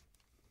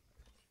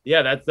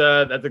 Yeah,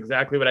 that's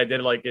exactly what I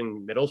did like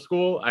in middle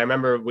school. I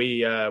remember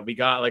we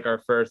got like our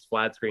first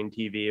flat screen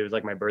TV. It was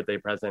like my birthday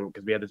present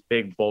because we had this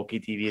big bulky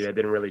TV that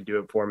didn't really do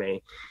it for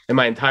me. And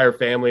my entire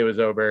family was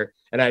over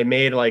and I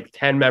made like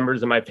 10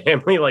 members of my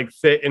family like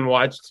sit and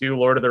watch 2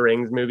 Lord of the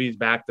Rings movies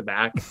back to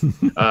back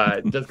just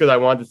because I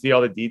wanted to see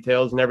all the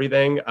details and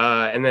everything.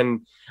 And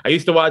then I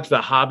used to watch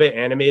the Hobbit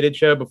animated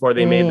show before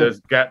they made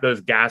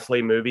those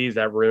ghastly movies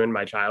that ruined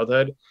my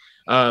childhood.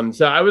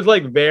 So I was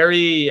like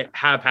very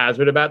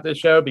haphazard about this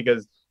show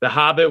because The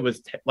Hobbit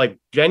was like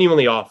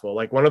genuinely awful,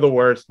 like one of the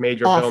worst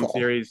major film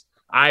series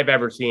I've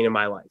ever seen in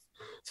my life.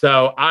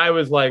 So I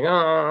was like,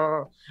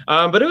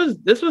 but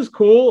this was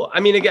cool.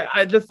 I mean, again,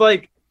 I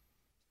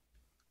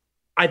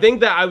think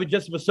that I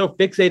was so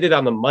fixated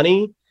on the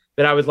money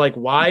that I was like,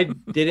 why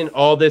didn't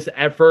all this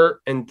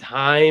effort and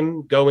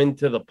time go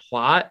into the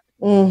plot?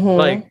 Mm-hmm.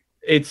 Like,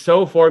 it's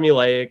so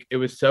formulaic. It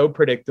was so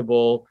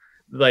predictable.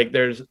 Like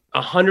there's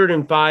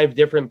 105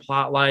 different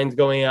plot lines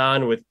going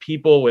on with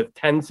people with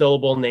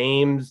 10-syllable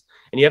names,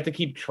 and you have to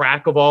keep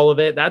track of all of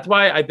it. That's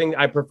why I think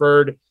I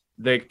preferred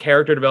the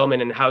character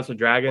development in House of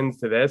Dragons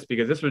to this,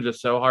 because this was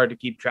just so hard to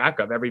keep track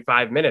of. Every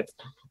 5 minutes,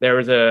 there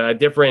was a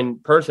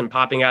different person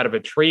popping out of a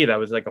tree that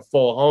was like a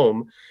full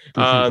home.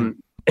 But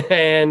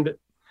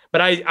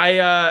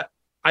I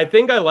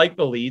think I like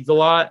the leads a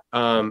lot.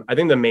 I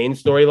think the main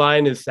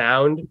storyline is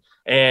sound,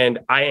 and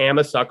I am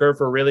a sucker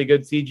for really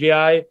good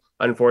CGI.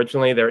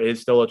 Unfortunately, there is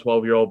still a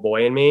 12-year-old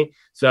boy in me.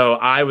 So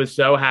I was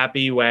so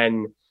happy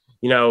when,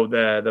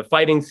 the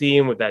fighting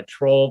scene with that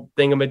troll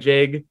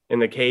thingamajig in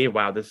the cave.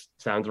 Wow, this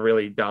sounds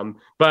really dumb.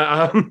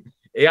 But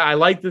yeah, I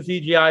like the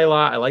CGI a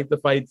lot. I like the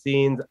fight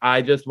scenes.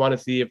 I just want to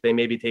see if they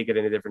maybe take it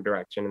in a different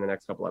direction in the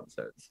next couple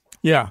episodes.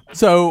 Yeah,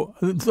 so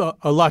it's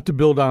a lot to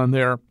build on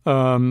there.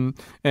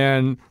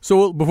 And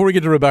so before we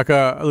get to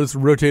Rebecca, let's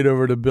rotate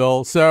over to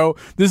Bill. So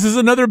this is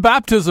another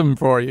baptism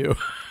for you.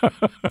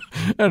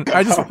 And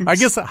I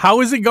guess,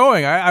 how is it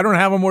going? I don't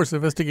have a more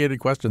sophisticated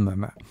question than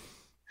that.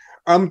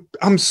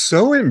 I'm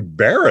so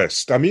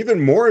embarrassed. I'm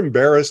even more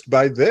embarrassed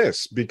by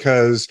this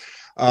because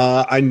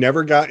I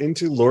never got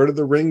into Lord of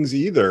the Rings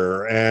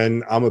either,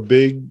 and I'm a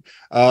big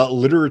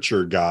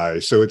literature guy.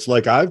 So it's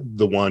like I'm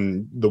the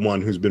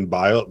one who's been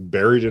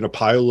buried in a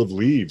pile of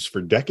leaves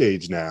for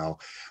decades now.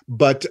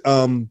 But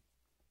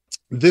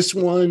this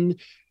one,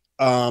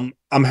 I'm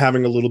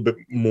having a little bit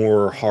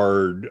more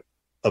hard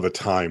of a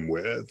time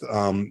with.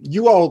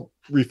 You all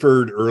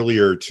referred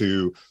earlier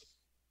to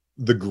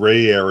the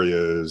gray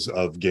areas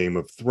of Game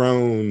of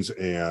Thrones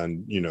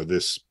and,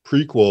 this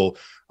prequel.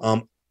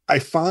 I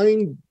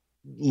find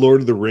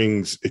Lord of the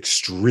Rings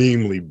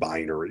extremely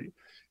binary.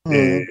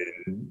 And,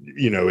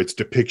 its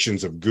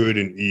depictions of good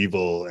and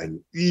evil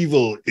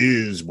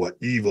is what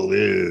evil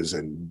is,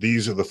 and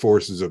these are the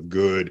forces of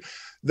good.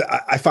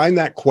 I find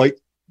that quite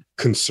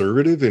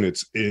conservative in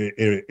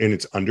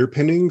its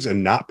underpinnings,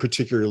 and not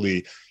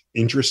particularly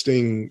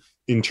interesting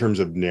in terms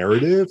of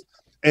narrative.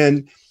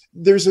 And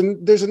there's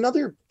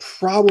another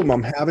problem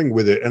I'm having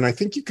with it, and I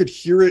think you could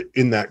hear it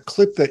in that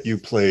clip that you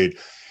played.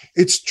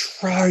 It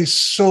tries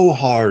so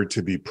hard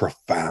to be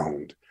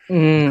profound.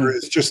 There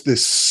is just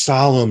this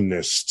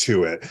solemnness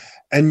to it,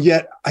 and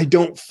yet I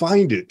don't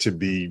find it to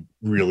be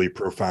really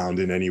profound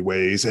in any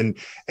ways. And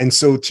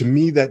so to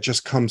me, that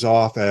just comes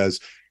off as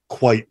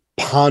quite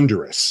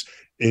ponderous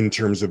in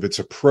terms of its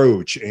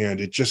approach, and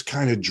it just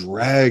kind of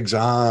drags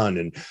on.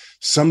 And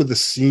some of the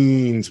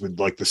scenes with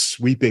like the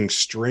sweeping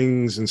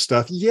strings and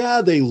stuff,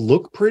 yeah, they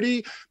look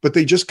pretty, but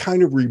they just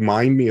kind of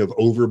remind me of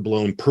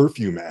overblown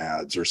perfume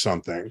ads or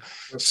something.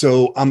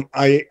 So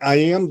I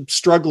am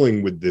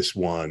struggling with this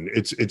one.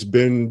 It's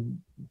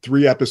been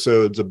 3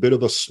 episodes, a bit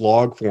of a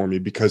slog for me,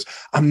 because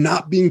I'm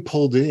not being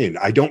pulled in.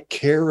 I don't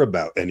care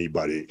about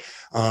anybody.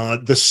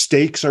 The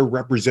stakes are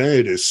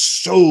represented as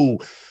so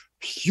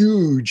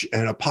huge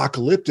and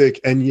apocalyptic,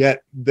 and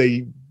yet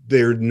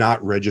they're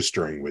not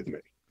registering with me.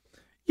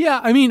 Yeah,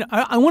 I mean,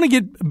 I want to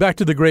get back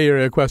to the gray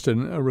area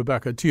question,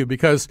 Rebecca, too,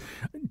 because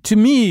to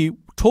me,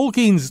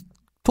 Tolkien's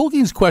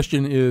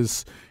question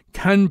is,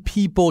 can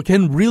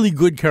really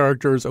good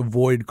characters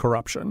avoid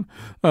corruption?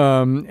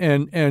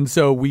 And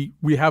so we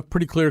have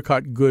pretty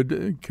clear-cut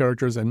good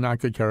characters and not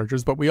good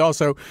characters, but we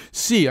also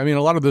see, I mean,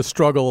 a lot of the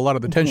struggle, a lot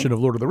of the tension of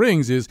Lord of the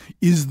Rings is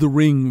the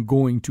ring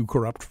going to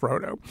corrupt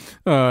Frodo?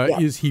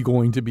 Is he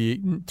going to be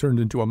turned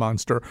into a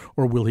monster,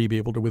 or will he be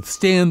able to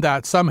withstand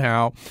that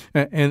somehow?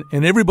 And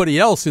everybody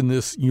else in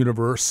this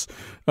universe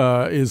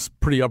is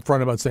pretty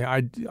upfront about saying,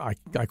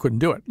 I couldn't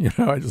do it.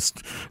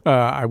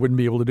 I wouldn't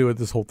be able to do it.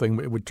 This whole thing,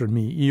 it would turn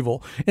me evil.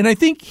 And I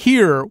think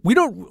here, we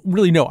don't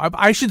really know.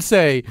 I should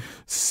say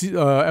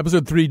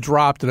episode 3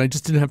 dropped, and I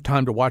just didn't have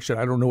time to watch it.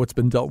 I don't know what's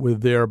been dealt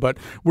with there, but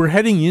we're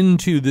heading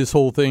into this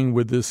whole thing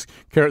with this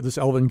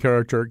elven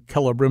character,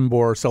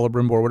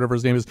 Celebrimbor, whatever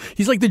his name is.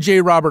 He's like the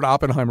J. Robert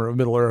Oppenheimer of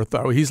Middle-earth,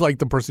 though. He's like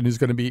the person who's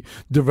going to be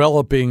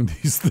developing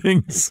these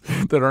things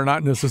that are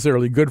not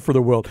necessarily good for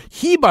the world.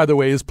 He, by the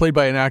way, is played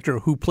by an actor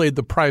who played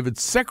the private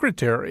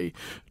secretary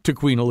to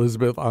Queen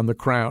Elizabeth on The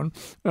Crown.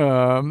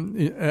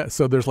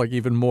 So there's like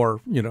even more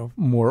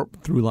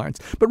through lines.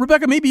 But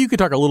Rebecca, maybe you could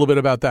talk a little bit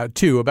about that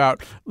too,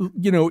 about,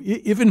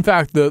 if in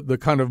fact the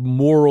kind of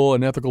moral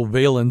and ethical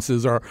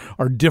valences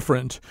are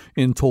different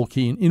in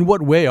Tolkien. In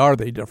what way are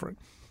they different?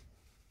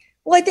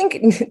 Well, I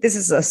think this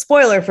is a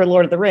spoiler for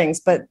Lord of the Rings,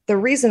 but the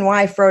reason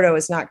why Frodo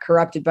is not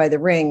corrupted by the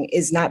ring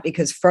is not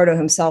because Frodo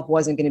himself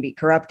wasn't going to be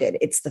corrupted.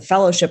 It's the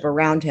fellowship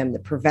around him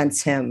that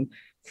prevents him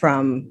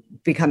from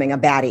becoming a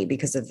baddie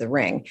because of the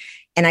ring.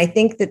 And I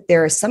think that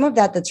there is some of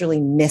that that's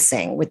really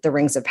missing with the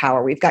Rings of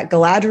Power. We've got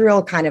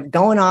Galadriel kind of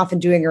going off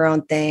and doing her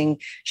own thing.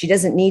 She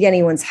doesn't need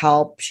anyone's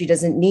help. She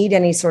doesn't need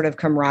any sort of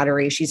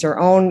camaraderie. She's her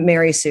own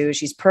Mary Sue.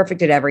 She's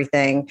perfect at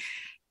everything.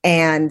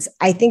 And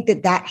I think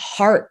that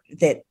heart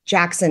that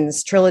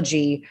Jackson's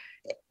trilogy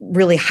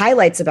really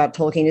highlights about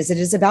Tolkien is it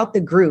is about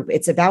the group.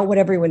 It's about what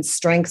everyone's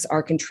strengths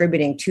are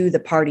contributing to the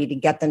party to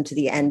get them to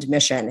the end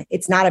mission.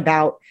 It's not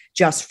about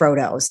just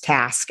Frodo's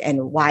task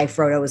and why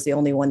Frodo is the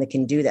only one that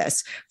can do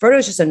this. Frodo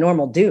is just a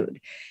normal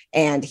dude,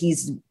 and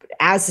he's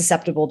as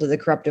susceptible to the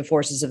corruptive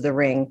forces of the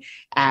ring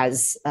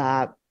as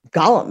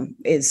Gollum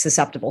is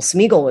susceptible.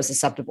 Smeagol was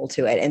susceptible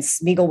to it, and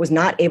Smeagol was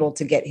not able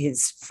to get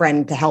his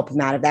friend to help him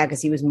out of that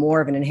because he was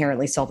more of an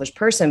inherently selfish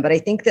person. But I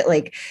think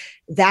that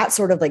that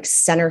sort of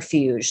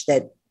centrifuge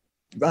that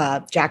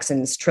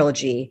Jackson's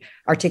trilogy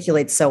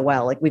articulates so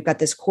well. We've got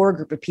this core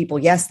group of people.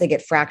 Yes, they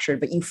get fractured,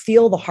 but you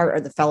feel the heart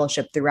of the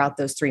fellowship throughout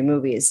those 3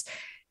 movies.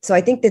 So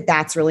I think that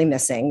that's really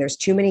missing. There's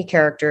too many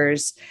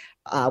characters.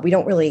 We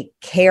don't really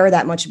care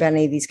that much about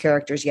any of these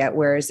characters yet,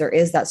 whereas there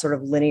is that sort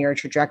of linear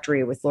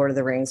trajectory with Lord of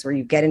the Rings where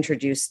you get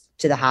introduced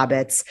to the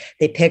hobbits,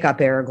 they pick up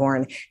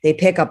Aragorn, they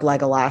pick up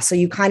Legolas. So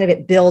you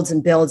it builds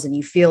and builds, and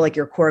you feel like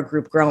your core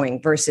group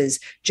growing versus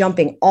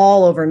jumping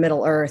all over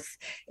Middle Earth.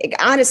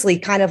 Honestly,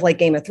 kind of like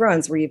Game of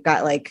Thrones, where you've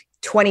got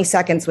 20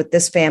 seconds with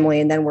this family,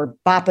 and then we're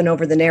bopping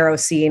over the Narrow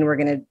Sea, and we're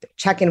going to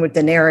check in with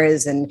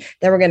Daenerys, and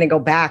then we're going to go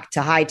back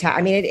to Hightower.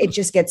 I mean, it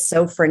just gets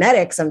so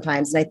frenetic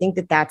sometimes. And I think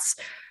that that's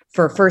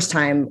for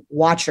first-time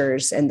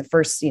watchers, and the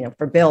first,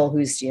 for Bill,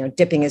 who's,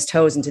 dipping his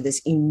toes into this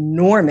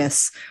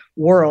enormous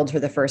world for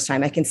the first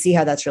time, I can see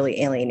how that's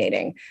really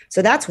alienating.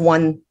 So that's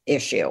one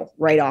issue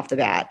right off the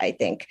bat, I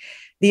think.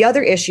 The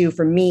other issue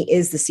for me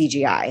is the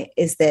CGI,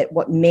 is that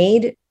what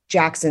made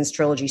Jackson's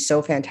trilogy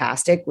so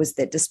fantastic was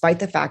that despite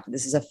the fact that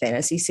this is a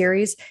fantasy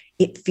series,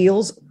 it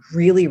feels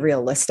really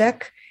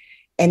realistic.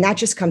 And that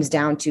just comes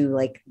down to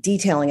like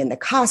detailing in the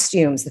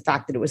costumes, the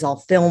fact that it was all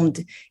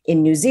filmed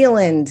in New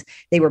Zealand.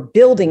 They were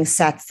building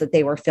sets that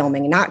they were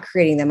filming and not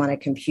creating them on a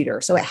computer.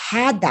 So it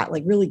had that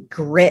like really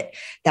grit,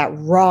 that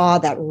raw,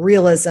 that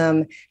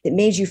realism that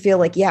made you feel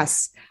like,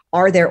 yes,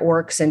 are there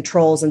orcs and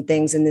trolls and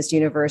things in this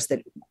universe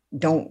that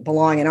don't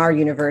belong in our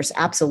universe?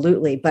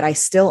 Absolutely. But I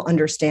still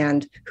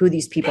understand who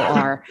these people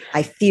are.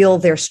 I feel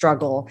their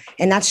struggle.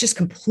 And that's just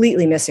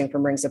completely missing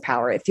from Rings of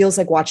Power. It feels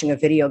like watching a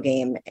video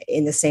game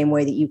in the same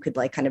way that you could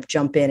like kind of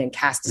jump in and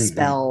cast a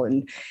spell.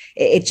 And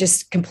it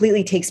just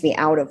completely takes me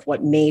out of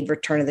what made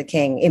Return of the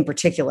King in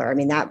particular. I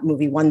mean, that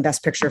movie won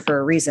Best Picture for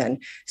a reason.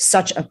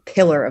 Such a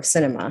pillar of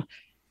cinema.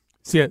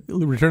 See,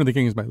 Return of the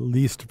King is my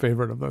least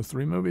favorite of those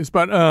three movies,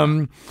 but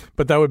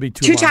that would be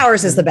Two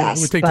Towers is the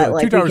best. But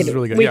like, Two Towers is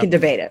really good. We can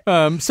debate it.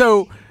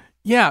 So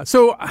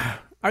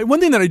one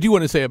thing that I do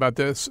want to say about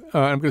this,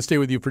 I'm going to stay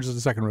with you for just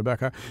a second,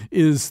 Rebecca,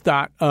 is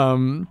that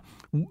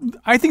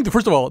I think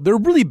first of all, there are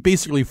really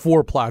basically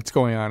 4 plots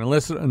going on,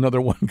 unless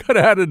another one got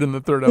added in the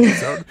 3rd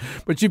episode.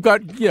 But you've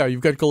got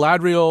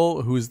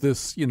Galadriel, who's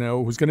this,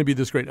 who's going to be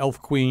this great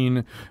elf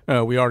queen.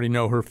 We already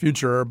know her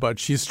future, but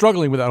she's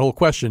struggling with that whole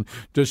question.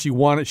 Does she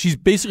want it? She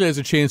basically has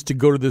a chance to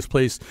go to this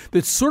place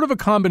that's sort of a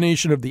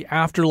combination of the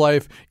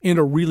afterlife and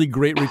a really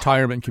great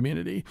retirement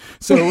community.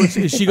 So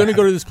is she going to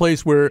go to this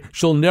place where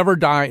she'll never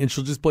die and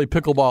she'll just play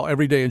pickleball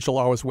every day and she'll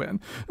always win?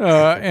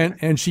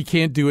 And she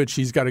can't do it.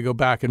 She's got to go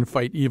back and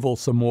fight evil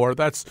some more.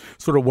 That's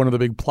sort of one of the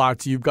big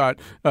plots. You've got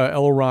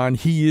Elrond.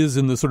 He is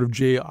in the sort of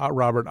J.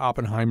 Robert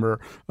Oppenheimer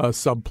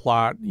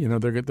subplot.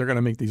 They're going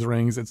to make these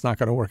rings. It's not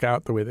going to work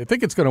out the way they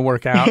think it's going to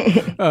work out.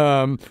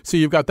 So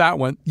you've got that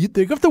one.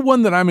 They got the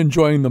one that I'm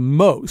enjoying the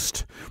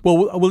most.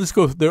 Well, we'll just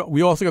go there.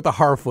 We also got the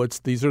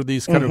Harfoots. These are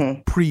these kind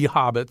of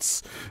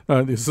pre-hobbits.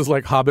 This is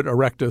like Hobbit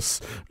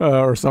Erectus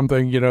or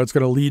something. It's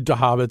going to lead to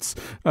hobbits,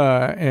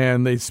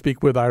 and they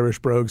speak with Irish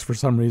brogues for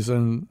some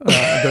reason.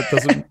 That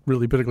doesn't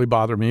really particularly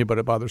bother me, but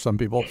it bothers some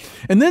people.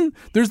 And then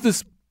there's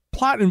this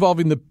plot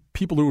involving the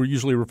people who are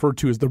usually referred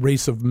to as the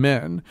race of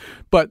men.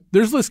 But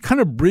there's this kind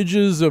of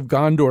Bridges of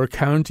Gondor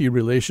County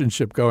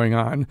relationship going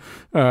on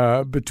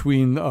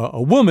between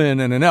a woman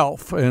and an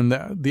elf. And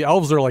the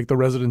elves are like the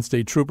resident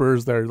state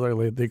troopers.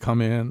 They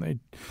come in, they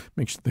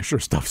make sure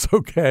stuff's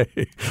okay.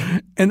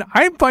 And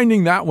I'm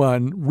finding that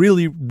one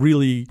really,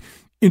 really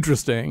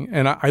interesting.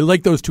 And I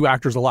like those 2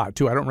 actors a lot,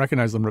 too. I don't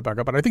recognize them,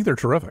 Rebecca, but I think they're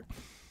terrific.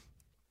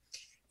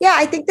 Yeah,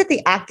 I think that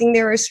the acting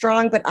there is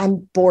strong, but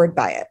I'm bored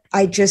by it.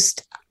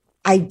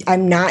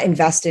 I'm not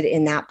invested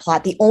in that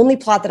plot. The only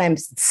plot that I'm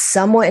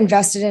somewhat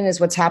invested in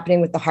is what's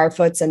happening with the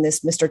Harfoots and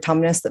this Mr.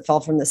 Tumnus that fell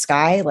from the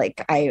sky.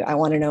 Like, I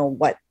want to know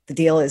what the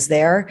deal is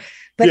there.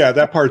 But yeah,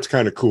 that part's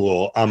kind of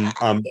cool.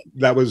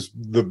 That was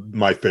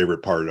my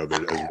favorite part of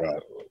it as well.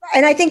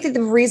 And I think that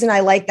the reason I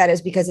like that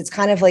is because it's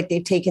kind of like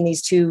they've taken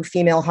these 2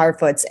 female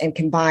Harfoots and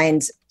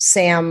combined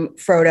Sam,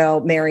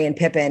 Frodo, Merry, and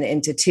Pippin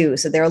into 2.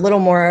 So they're a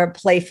little more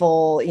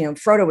playful.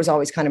 Frodo was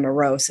always kind of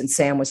morose and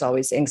Sam was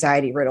always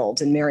anxiety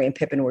riddled, and Merry and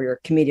Pippin were your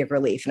comedic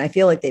relief. And I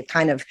feel like they've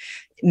kind of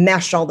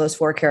meshed all those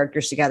 4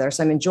 characters together.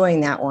 So I'm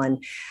enjoying that one.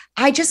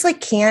 I just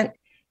can't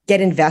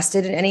get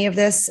invested in any of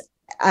this.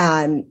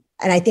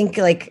 And I think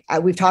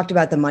we've talked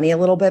about the money a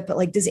little bit,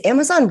 but does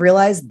Amazon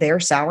realize they're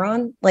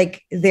Sauron?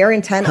 They're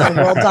intent on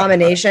world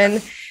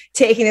domination,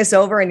 taking this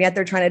over, and yet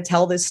they're trying to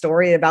tell this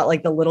story about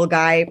the little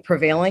guy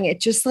prevailing.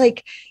 It just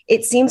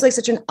it seems like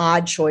such an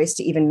odd choice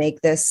to even make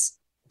this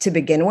to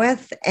begin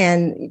with.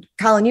 And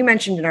Colin, you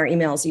mentioned in our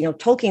emails,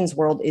 Tolkien's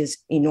world is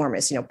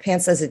enormous. Pan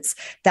says it's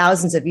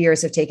thousands of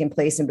years have taken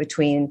place in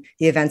between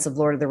the events of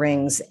Lord of the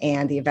Rings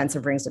and the events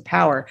of Rings of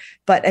Power.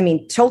 But I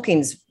mean,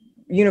 Tolkien's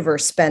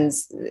universe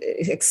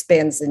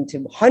expands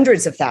into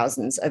hundreds of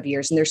thousands of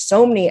years. And there's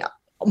so many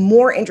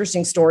more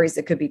interesting stories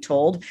that could be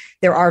told.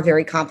 There are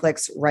very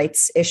complex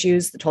rights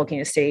issues. The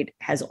Tolkien estate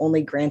has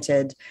only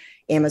granted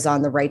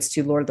Amazon the rights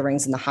to Lord of the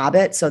Rings and The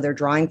Hobbit. So they're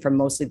drawing from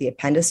mostly the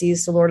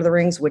appendices to Lord of the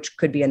Rings, which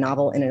could be a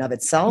novel in and of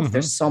itself. Mm-hmm.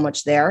 There's so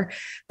much there.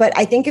 But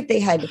I think if they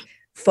had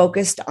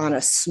focused on a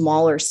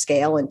smaller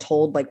scale and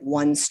told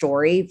one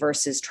story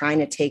versus trying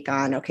to take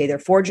on, okay, they're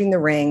forging the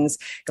rings,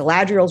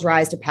 Galadriel's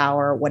rise to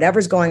power,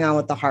 whatever's going on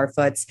with the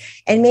Harfoots.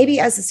 And maybe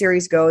as the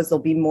series goes,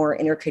 there'll be more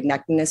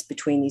interconnectedness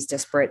between these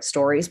disparate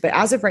stories. But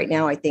as of right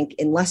now, I think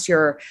unless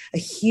you're a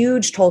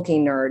huge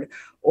Tolkien nerd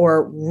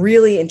or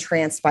really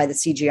entranced by the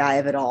CGI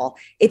of it all,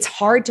 it's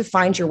hard to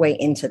find your way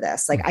into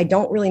this. I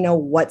don't really know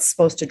what's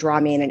supposed to draw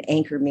me in and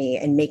anchor me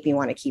and make me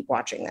want to keep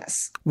watching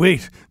this.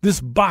 Wait,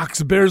 this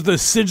box bears the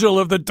sigil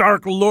of the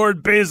Dark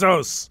Lord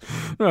Bezos.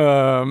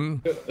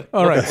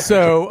 All right.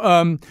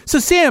 So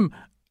Sam,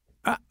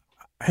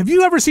 have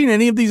you ever seen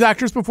any of these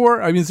actors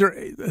before? I mean, is there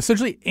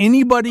essentially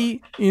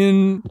anybody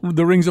in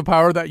the Rings of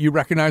Power that you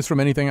recognize from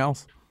anything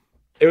else?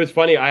 It was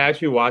funny. I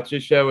actually watched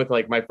this show with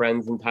my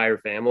friend's entire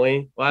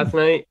family last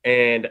night,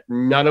 and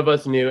none of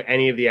us knew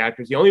any of the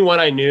actors. The only one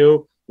I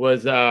knew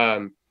was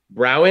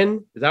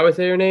Browen. Is that what I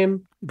say her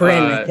name?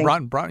 Bryn, I think.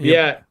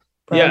 Yeah.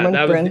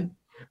 That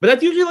was But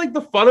that's usually like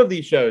the fun of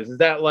these shows, is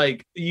that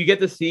like you get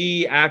to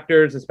see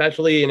actors,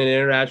 especially in an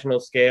international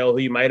scale, who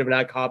you might have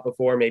not caught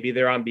before. Maybe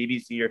they're on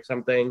BBC or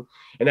something,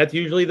 and that's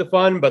usually the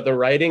fun. But the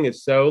writing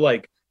is so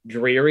like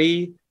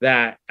dreary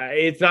that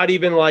it's not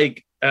even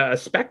like a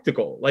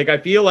spectacle. Like I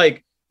feel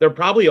like there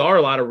probably are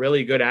a lot of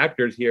really good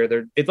actors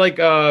here. It's like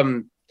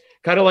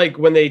kind of like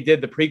when they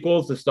did the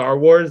prequels to Star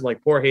Wars,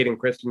 like poor Hayden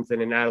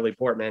Christensen and Natalie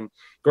Portman,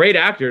 great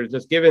actors,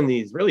 just given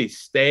these really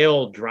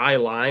stale, dry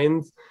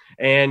lines.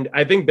 And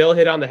I think Bill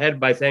hit on the head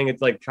by saying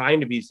it's like trying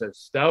to be so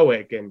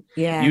stoic and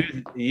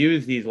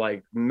use these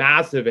like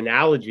massive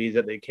analogies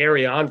that they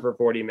carry on for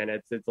 40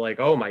 minutes. It's like,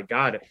 oh my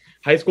God,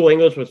 high school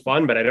English was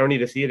fun, but I don't need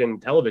to see it in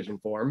television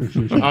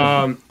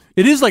form.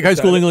 It is like high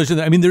school English.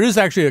 I mean, there is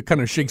actually a kind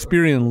of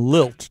Shakespearean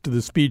lilt to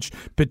the speech,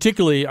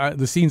 particularly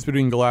the scenes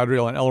between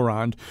Galadriel and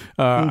Elrond.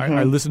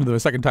 I listened to them a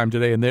second time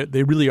today, and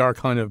they really are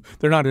kind of,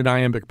 they're not an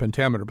iambic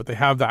pentameter, but they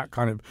have that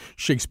kind of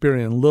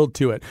Shakespearean lilt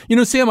to it. You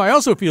know, Sam, I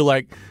also feel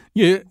like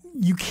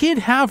you can't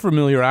have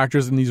familiar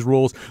actors in these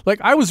roles. Like,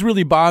 I was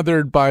really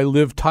bothered by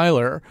Liv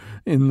Tyler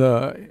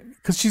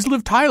because she's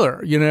Liv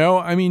Tyler, you know?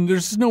 I mean,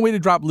 there's no way to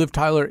drop Liv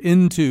Tyler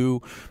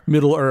into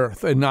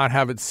Middle-earth and not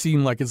have it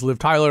seem like it's Liv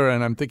Tyler,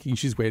 and I'm thinking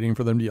she's waiting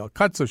for them to yell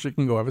cut so she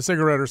can go have a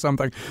cigarette or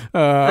something.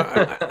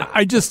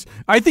 I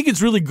think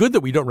it's really good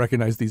that we don't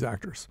recognize these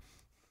actors.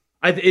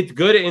 It's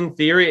good in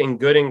theory and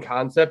good in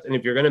concept. And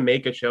if you're going to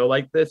make a show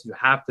like this, you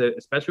have to,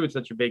 especially with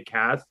such a big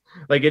cast,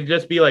 like it'd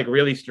just be like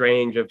really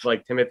strange if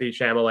like Timothée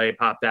Chalamet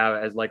popped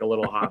out as like a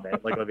little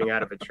hobbit, like living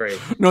out of a tree.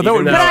 No,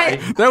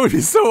 that would be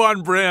so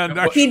on brand.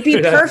 He'd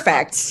be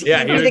perfect.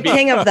 Yeah, he'd be the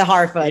king of the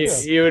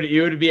Harfoots.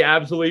 You would be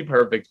absolutely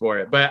perfect for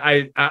it. But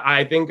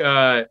I think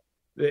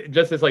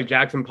just this like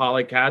Jackson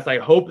Pollock cast, I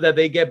hope that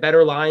they get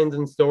better lines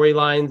and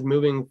storylines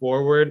moving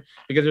forward,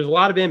 because there's a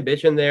lot of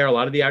ambition there. A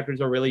lot of the actors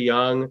are really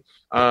young.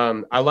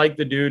 I like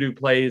the dude who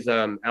plays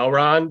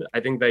Elrond. I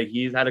think that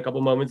he's had a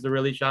couple moments to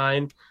really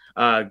shine.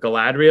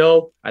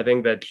 Galadriel, I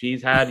think that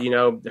she's had,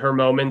 her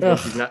moments when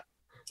she's not.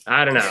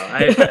 I don't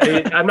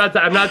know. I'm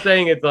not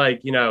saying it's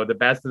like, the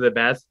best of the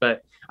best,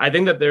 but I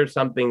think that there's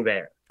something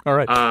there. All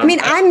right.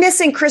 I'm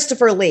missing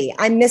Christopher Lee.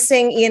 I'm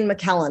missing Ian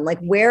McKellen. Like,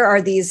 where are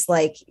these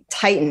like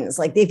titans?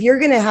 Like, if you're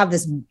going to have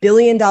this $1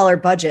 billion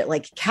budget,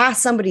 like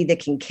cast somebody that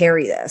can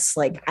carry this.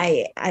 Like,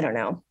 I don't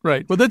know.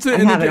 Right. Well, that's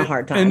having a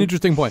hard time. An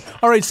interesting point.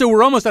 All right. So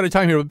we're almost out of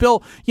time here. But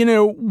Bill,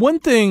 one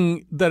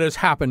thing that has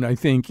happened, I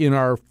think, in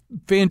our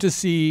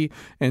fantasy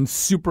and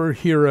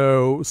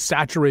superhero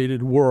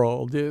saturated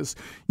world is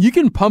you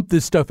can pump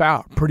this stuff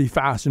out pretty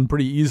fast and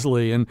pretty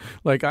easily. And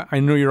like, I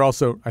know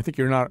I think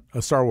you're not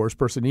a Star Wars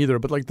person either,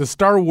 but like the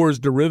Star Wars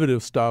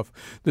derivative stuff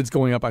that's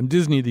going up on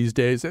Disney these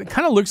days, it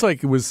kind of looks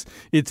like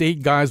it's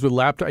 8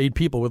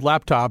 people with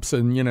laptops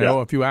and,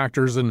 a few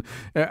actors. And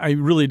it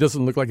really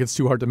doesn't look like it's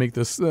too hard to make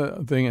this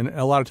thing. And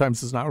a lot of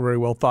times it's not very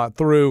well thought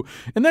through.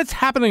 And that's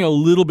happening a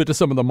little bit to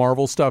some of the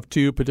Marvel stuff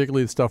too,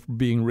 particularly the stuff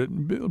being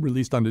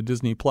released onto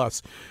Disney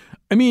Plus.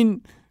 I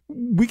mean,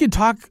 we could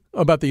talk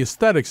about the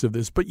aesthetics of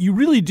this, but you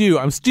really do.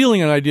 I'm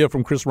stealing an idea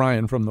from Chris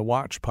Ryan from the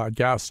Watch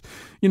podcast.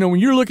 When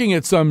you're looking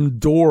at some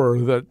door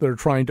that they're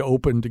trying to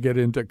open to get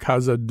into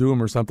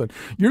Khazad-dûm or something,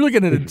 you're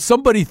looking at it.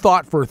 Somebody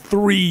thought for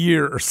 3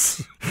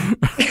 years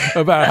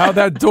about how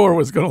that door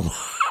was going to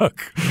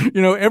look.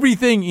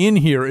 Everything in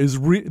here is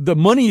the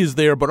money is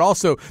there, but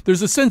also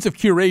there's a sense of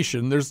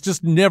curation. There's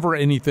just never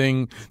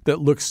anything that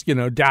looks,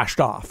 dashed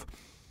off.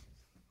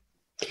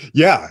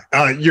 Yeah,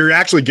 you're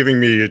actually giving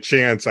me a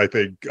chance, I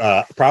think,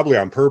 probably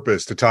on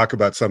purpose, to talk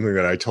about something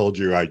that I told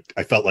you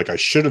I felt like I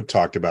should have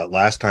talked about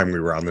last time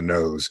we were on the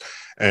nose.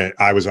 And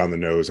I was on the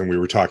nose and we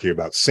were talking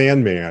about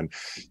Sandman.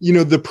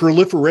 The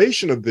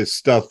proliferation of this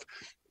stuff,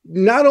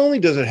 not only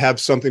does it have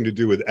something to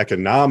do with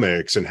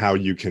economics and how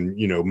you can,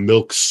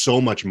 milk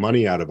so much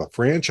money out of a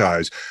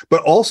franchise,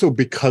 but also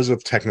because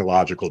of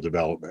technological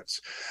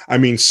developments. I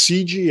mean,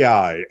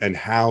 CGI and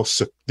how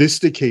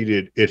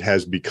sophisticated it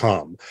has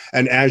become.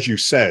 And as you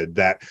said,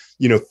 that,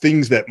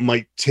 things that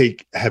might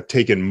have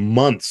taken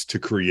months to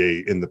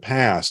create in the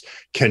past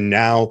can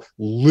now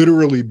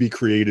literally be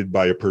created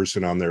by a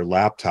person on their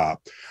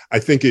laptop. I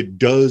think it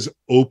does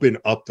open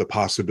up the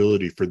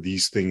possibility for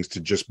these things to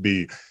just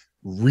be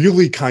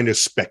really kind of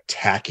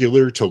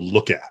spectacular to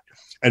look at.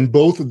 And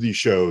both of these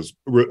shows,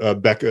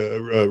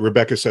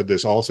 Rebecca said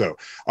this also,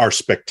 are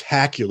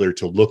spectacular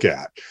to look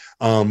at.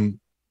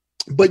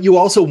 But you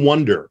also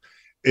wonder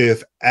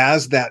if,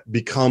 as that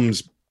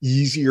becomes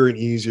easier and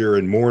easier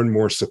and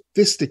more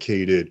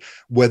sophisticated,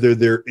 whether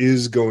there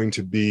is going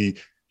to be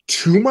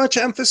too much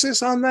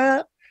emphasis on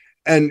that.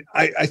 And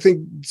I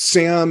think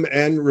Sam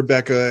and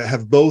Rebecca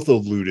have both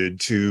alluded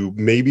to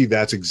maybe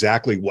that's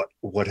exactly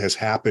what has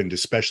happened,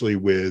 especially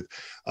with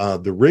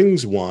the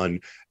Rings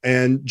one.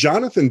 And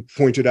Jonathan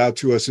pointed out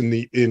to us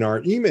in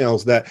our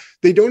emails that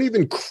they don't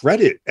even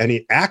credit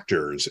any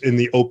actors in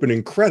the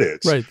opening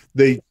credits. Right.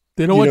 They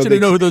don't want you to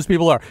know who those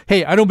people are.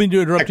 Hey, I don't mean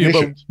to interrupt you,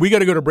 but we got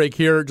to go to break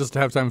here just to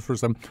have time for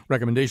some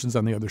recommendations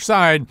on the other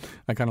side.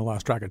 I kind of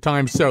lost track of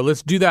time. So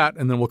let's do that,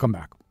 and then we'll come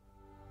back.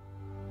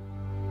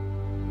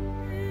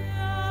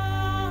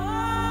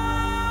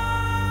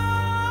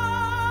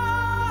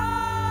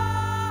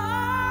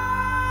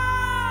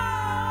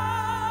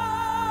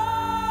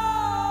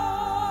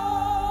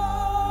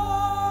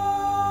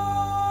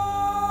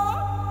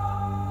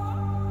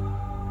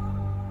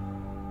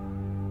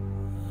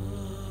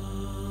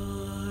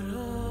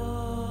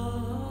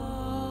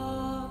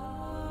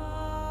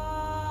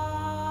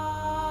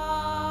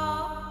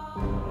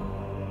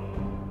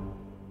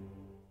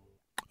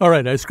 All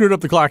right, I screwed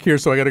up the clock here,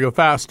 so I got to go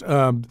fast.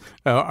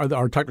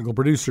 Our technical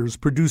producers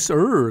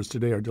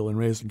today are Dylan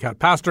Reyes and Kat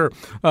Pastor,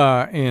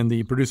 and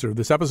the producer of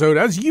this episode,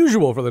 as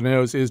usual for the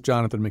nose, is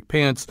Jonathan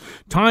McPants.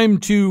 Time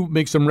to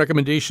make some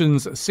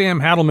recommendations. Sam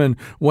Hadelman,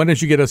 why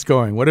don't you get us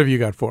going? What have you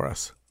got for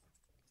us?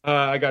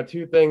 I got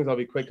two things. I'll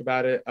be quick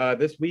about it.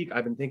 This week,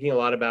 I've been thinking a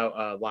lot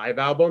about live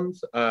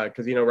albums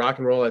because, rock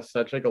and roll has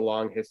such like a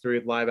long history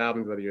with live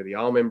albums, whether you're the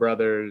Allman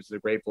Brothers, the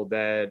Grateful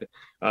Dead,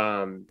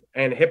 and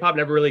hip hop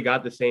never really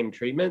got the same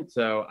treatment.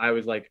 So I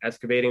was like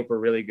excavating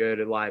for really good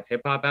live hip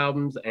hop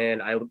albums.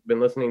 And I've been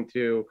listening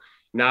to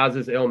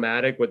Nas's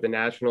Illmatic with the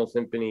National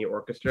Symphony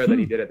Orchestra that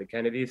he did at the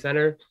Kennedy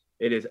Center.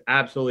 It is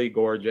absolutely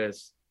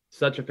gorgeous.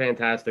 Such a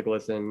fantastic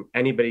listen.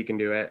 Anybody can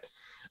do it.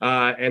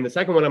 And the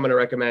second one I'm going to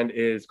recommend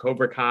is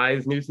Cobra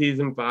Kai's new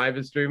season 5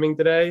 is streaming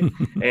today.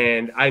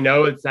 And I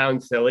know it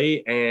sounds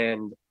silly,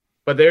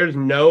 but there's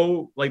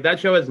that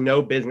show has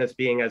no business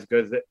being as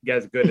good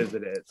as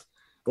it is.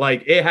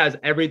 Like, it has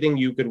everything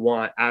you could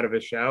want out of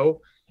a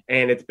show,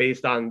 and it's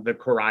based on the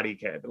Karate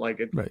Kid. Like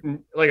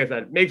I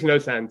said, makes no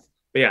sense.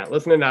 But yeah,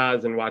 listen to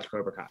Nas and watch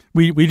Cobra Kai.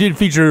 We did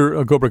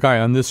feature Cobra Kai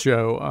on this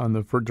show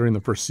during the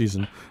first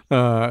season.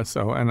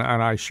 And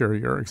I share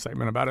your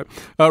excitement about it.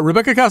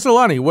 Rebecca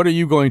Castellani, what are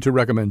you going to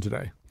recommend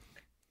today?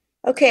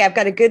 Okay, I've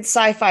got a good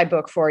sci-fi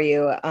book for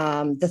you.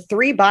 The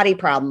Three Body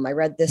Problem. I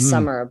read this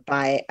summer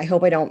by, I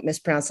hope I don't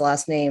mispronounce the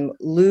last name,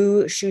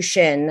 Liu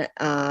Shuxin.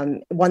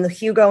 Won the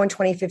Hugo in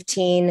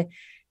 2015.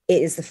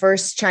 It is the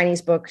first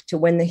Chinese book to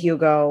win the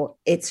Hugo.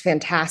 It's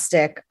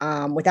fantastic.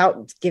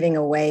 Without giving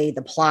away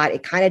the plot,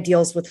 it kind of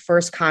deals with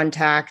first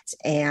contact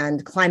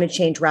and climate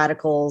change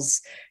radicals.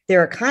 There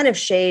are kind of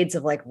shades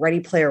of like Ready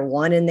Player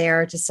One in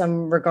there to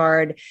some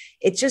regard.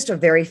 It's just a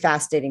very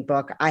fascinating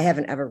book. I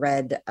haven't ever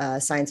read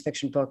a science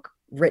fiction book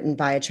written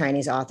by a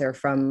Chinese author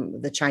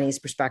from the Chinese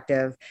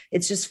perspective.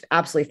 It's just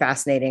absolutely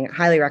fascinating.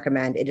 Highly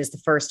recommend. It is the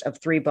first of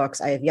 3 books.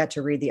 I have yet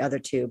to read the other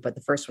 2, but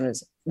the first one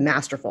is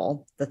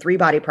masterful. The Three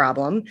Body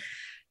Problem.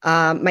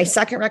 My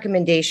second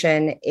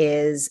recommendation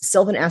is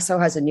Sylvan Esso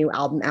has a new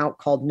album out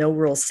called No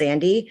Rules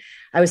Sandy.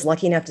 I was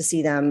lucky enough to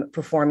see them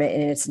perform it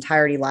in its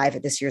entirety live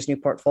at this year's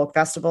Newport Folk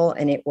Festival,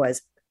 and it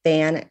was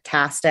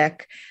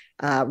fantastic.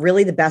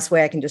 Really, the best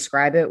way I can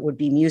describe it would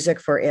be music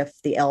for if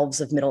the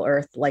elves of Middle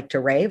Earth like to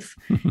rave.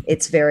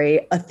 It's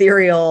very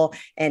ethereal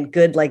and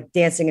good, like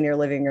dancing in your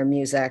living room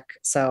music.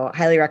 So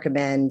highly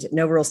recommend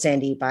No Rules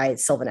Sandy by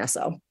Sylvan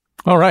Esso.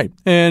 All right.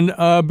 And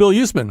Bill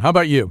Usman, how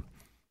about you?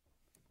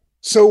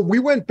 So we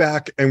went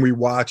back and we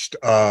watched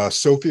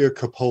Sofia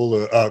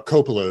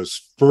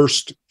Coppola's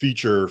first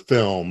feature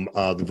film,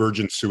 The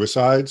Virgin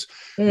Suicides,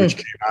 which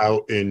came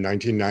out in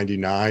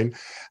 1999.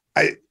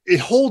 It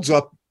holds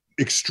up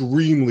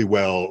extremely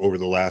well over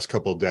the last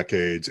couple of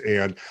decades.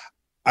 And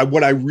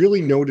what I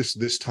really noticed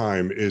this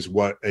time is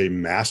what a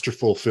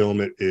masterful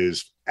film it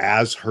is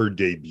as her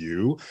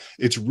debut.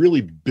 It's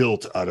really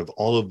built out of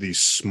all of these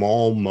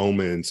small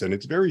moments, and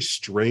it's very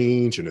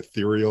strange and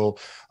ethereal.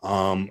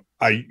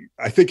 I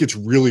think it's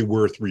really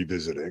worth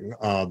revisiting,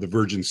 The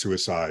Virgin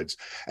Suicides.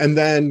 And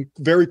then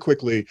very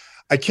quickly,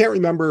 I can't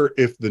remember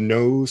if the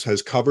nose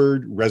has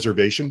covered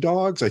Reservation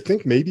Dogs. I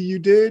think maybe you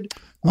did.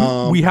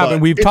 We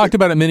haven't. We've talked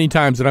about it many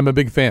times, and I'm a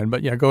big fan.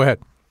 But yeah, go ahead.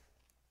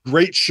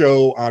 Great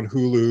show on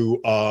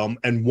Hulu,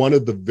 and one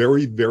of the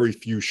very, very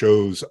few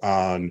shows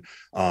on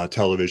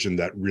television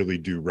that really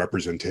do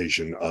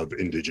representation of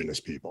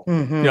Indigenous people.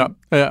 Mm-hmm. Yeah,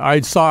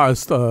 I saw.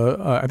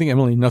 I think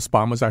Emily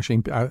Nussbaum was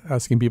actually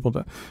asking people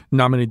to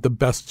nominate the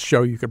best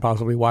show you could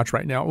possibly watch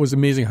right now. It was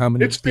amazing how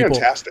many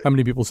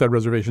people said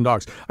Reservation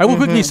Dogs. I will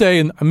quickly say,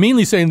 and I'm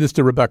mainly saying this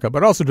to Rebecca,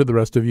 but also to the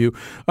rest of you.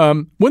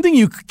 One thing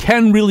you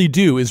can really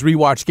do is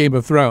rewatch Game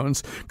of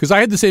Thrones, because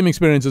I had the same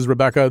experience as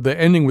Rebecca. The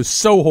ending was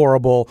so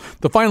horrible.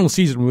 The final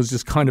season was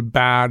just kind of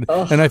bad,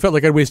 and I felt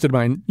like I'd wasted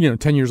my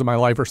 10 years of my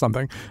life or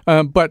something.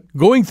 But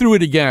going through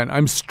it again,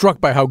 I'm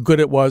struck by how good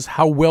it was,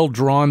 how well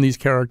drawn these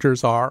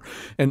characters are,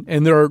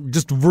 and there are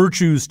just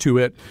virtues to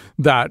it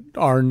that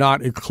are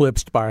not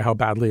eclipsed by how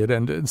badly it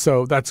ended.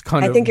 So that's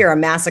kind of. I think you're a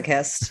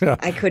masochist. Yeah.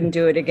 I couldn't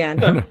do it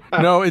again.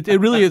 No, it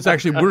really is.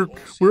 Actually,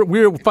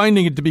 we're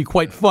finding it to be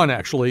quite fun,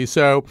 actually.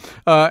 So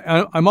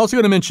I'm also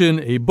going to mention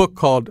a book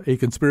called A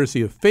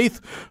Conspiracy of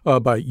Faith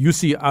by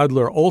Jussi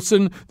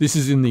Adler-Olsen. This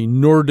is in the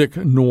Nordic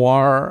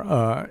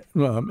noir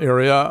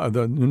area,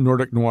 the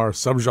Nordic noir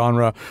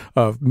subgenre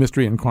of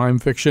mystery and crime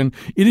fiction.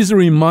 It is a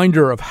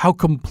reminder of how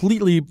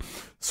completely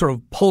sort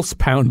of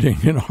pulse-pounding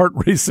and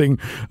heart-racing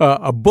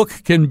a book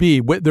can be.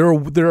 There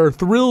are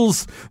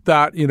thrills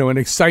that an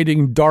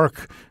exciting,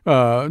 dark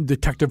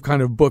detective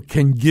kind of book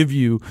can give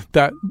you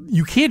that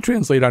you can't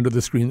translate onto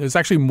the screen. It's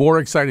actually more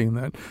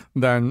exciting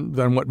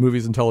than what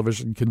movies and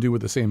television can do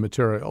with the same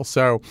material.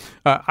 So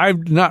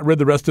I've not read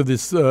the rest of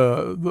this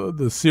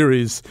the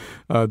series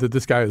that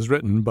this guy has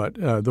written, but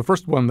the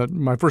first one,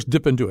 my first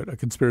dip into it, A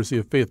Conspiracy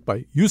of Faith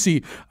by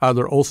Jussi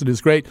Adler-Olsen,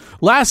 is great.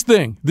 Last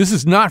thing, this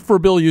is not for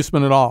Bill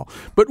Usman at all,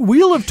 But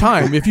Wheel of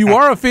Time, if you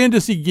are a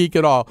fantasy geek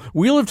at all,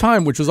 Wheel of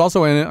Time, which was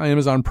also on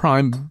Amazon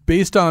Prime,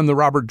 based on the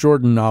Robert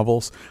Jordan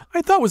novels,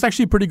 I thought was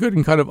actually pretty good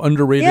and kind of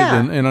underrated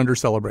and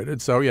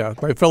under-celebrated. So yeah,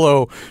 my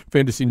fellow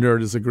fantasy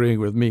nerd is agreeing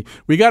with me.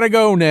 We got to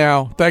go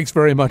now. Thanks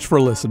very much for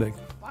listening.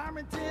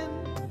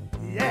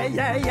 Yeah.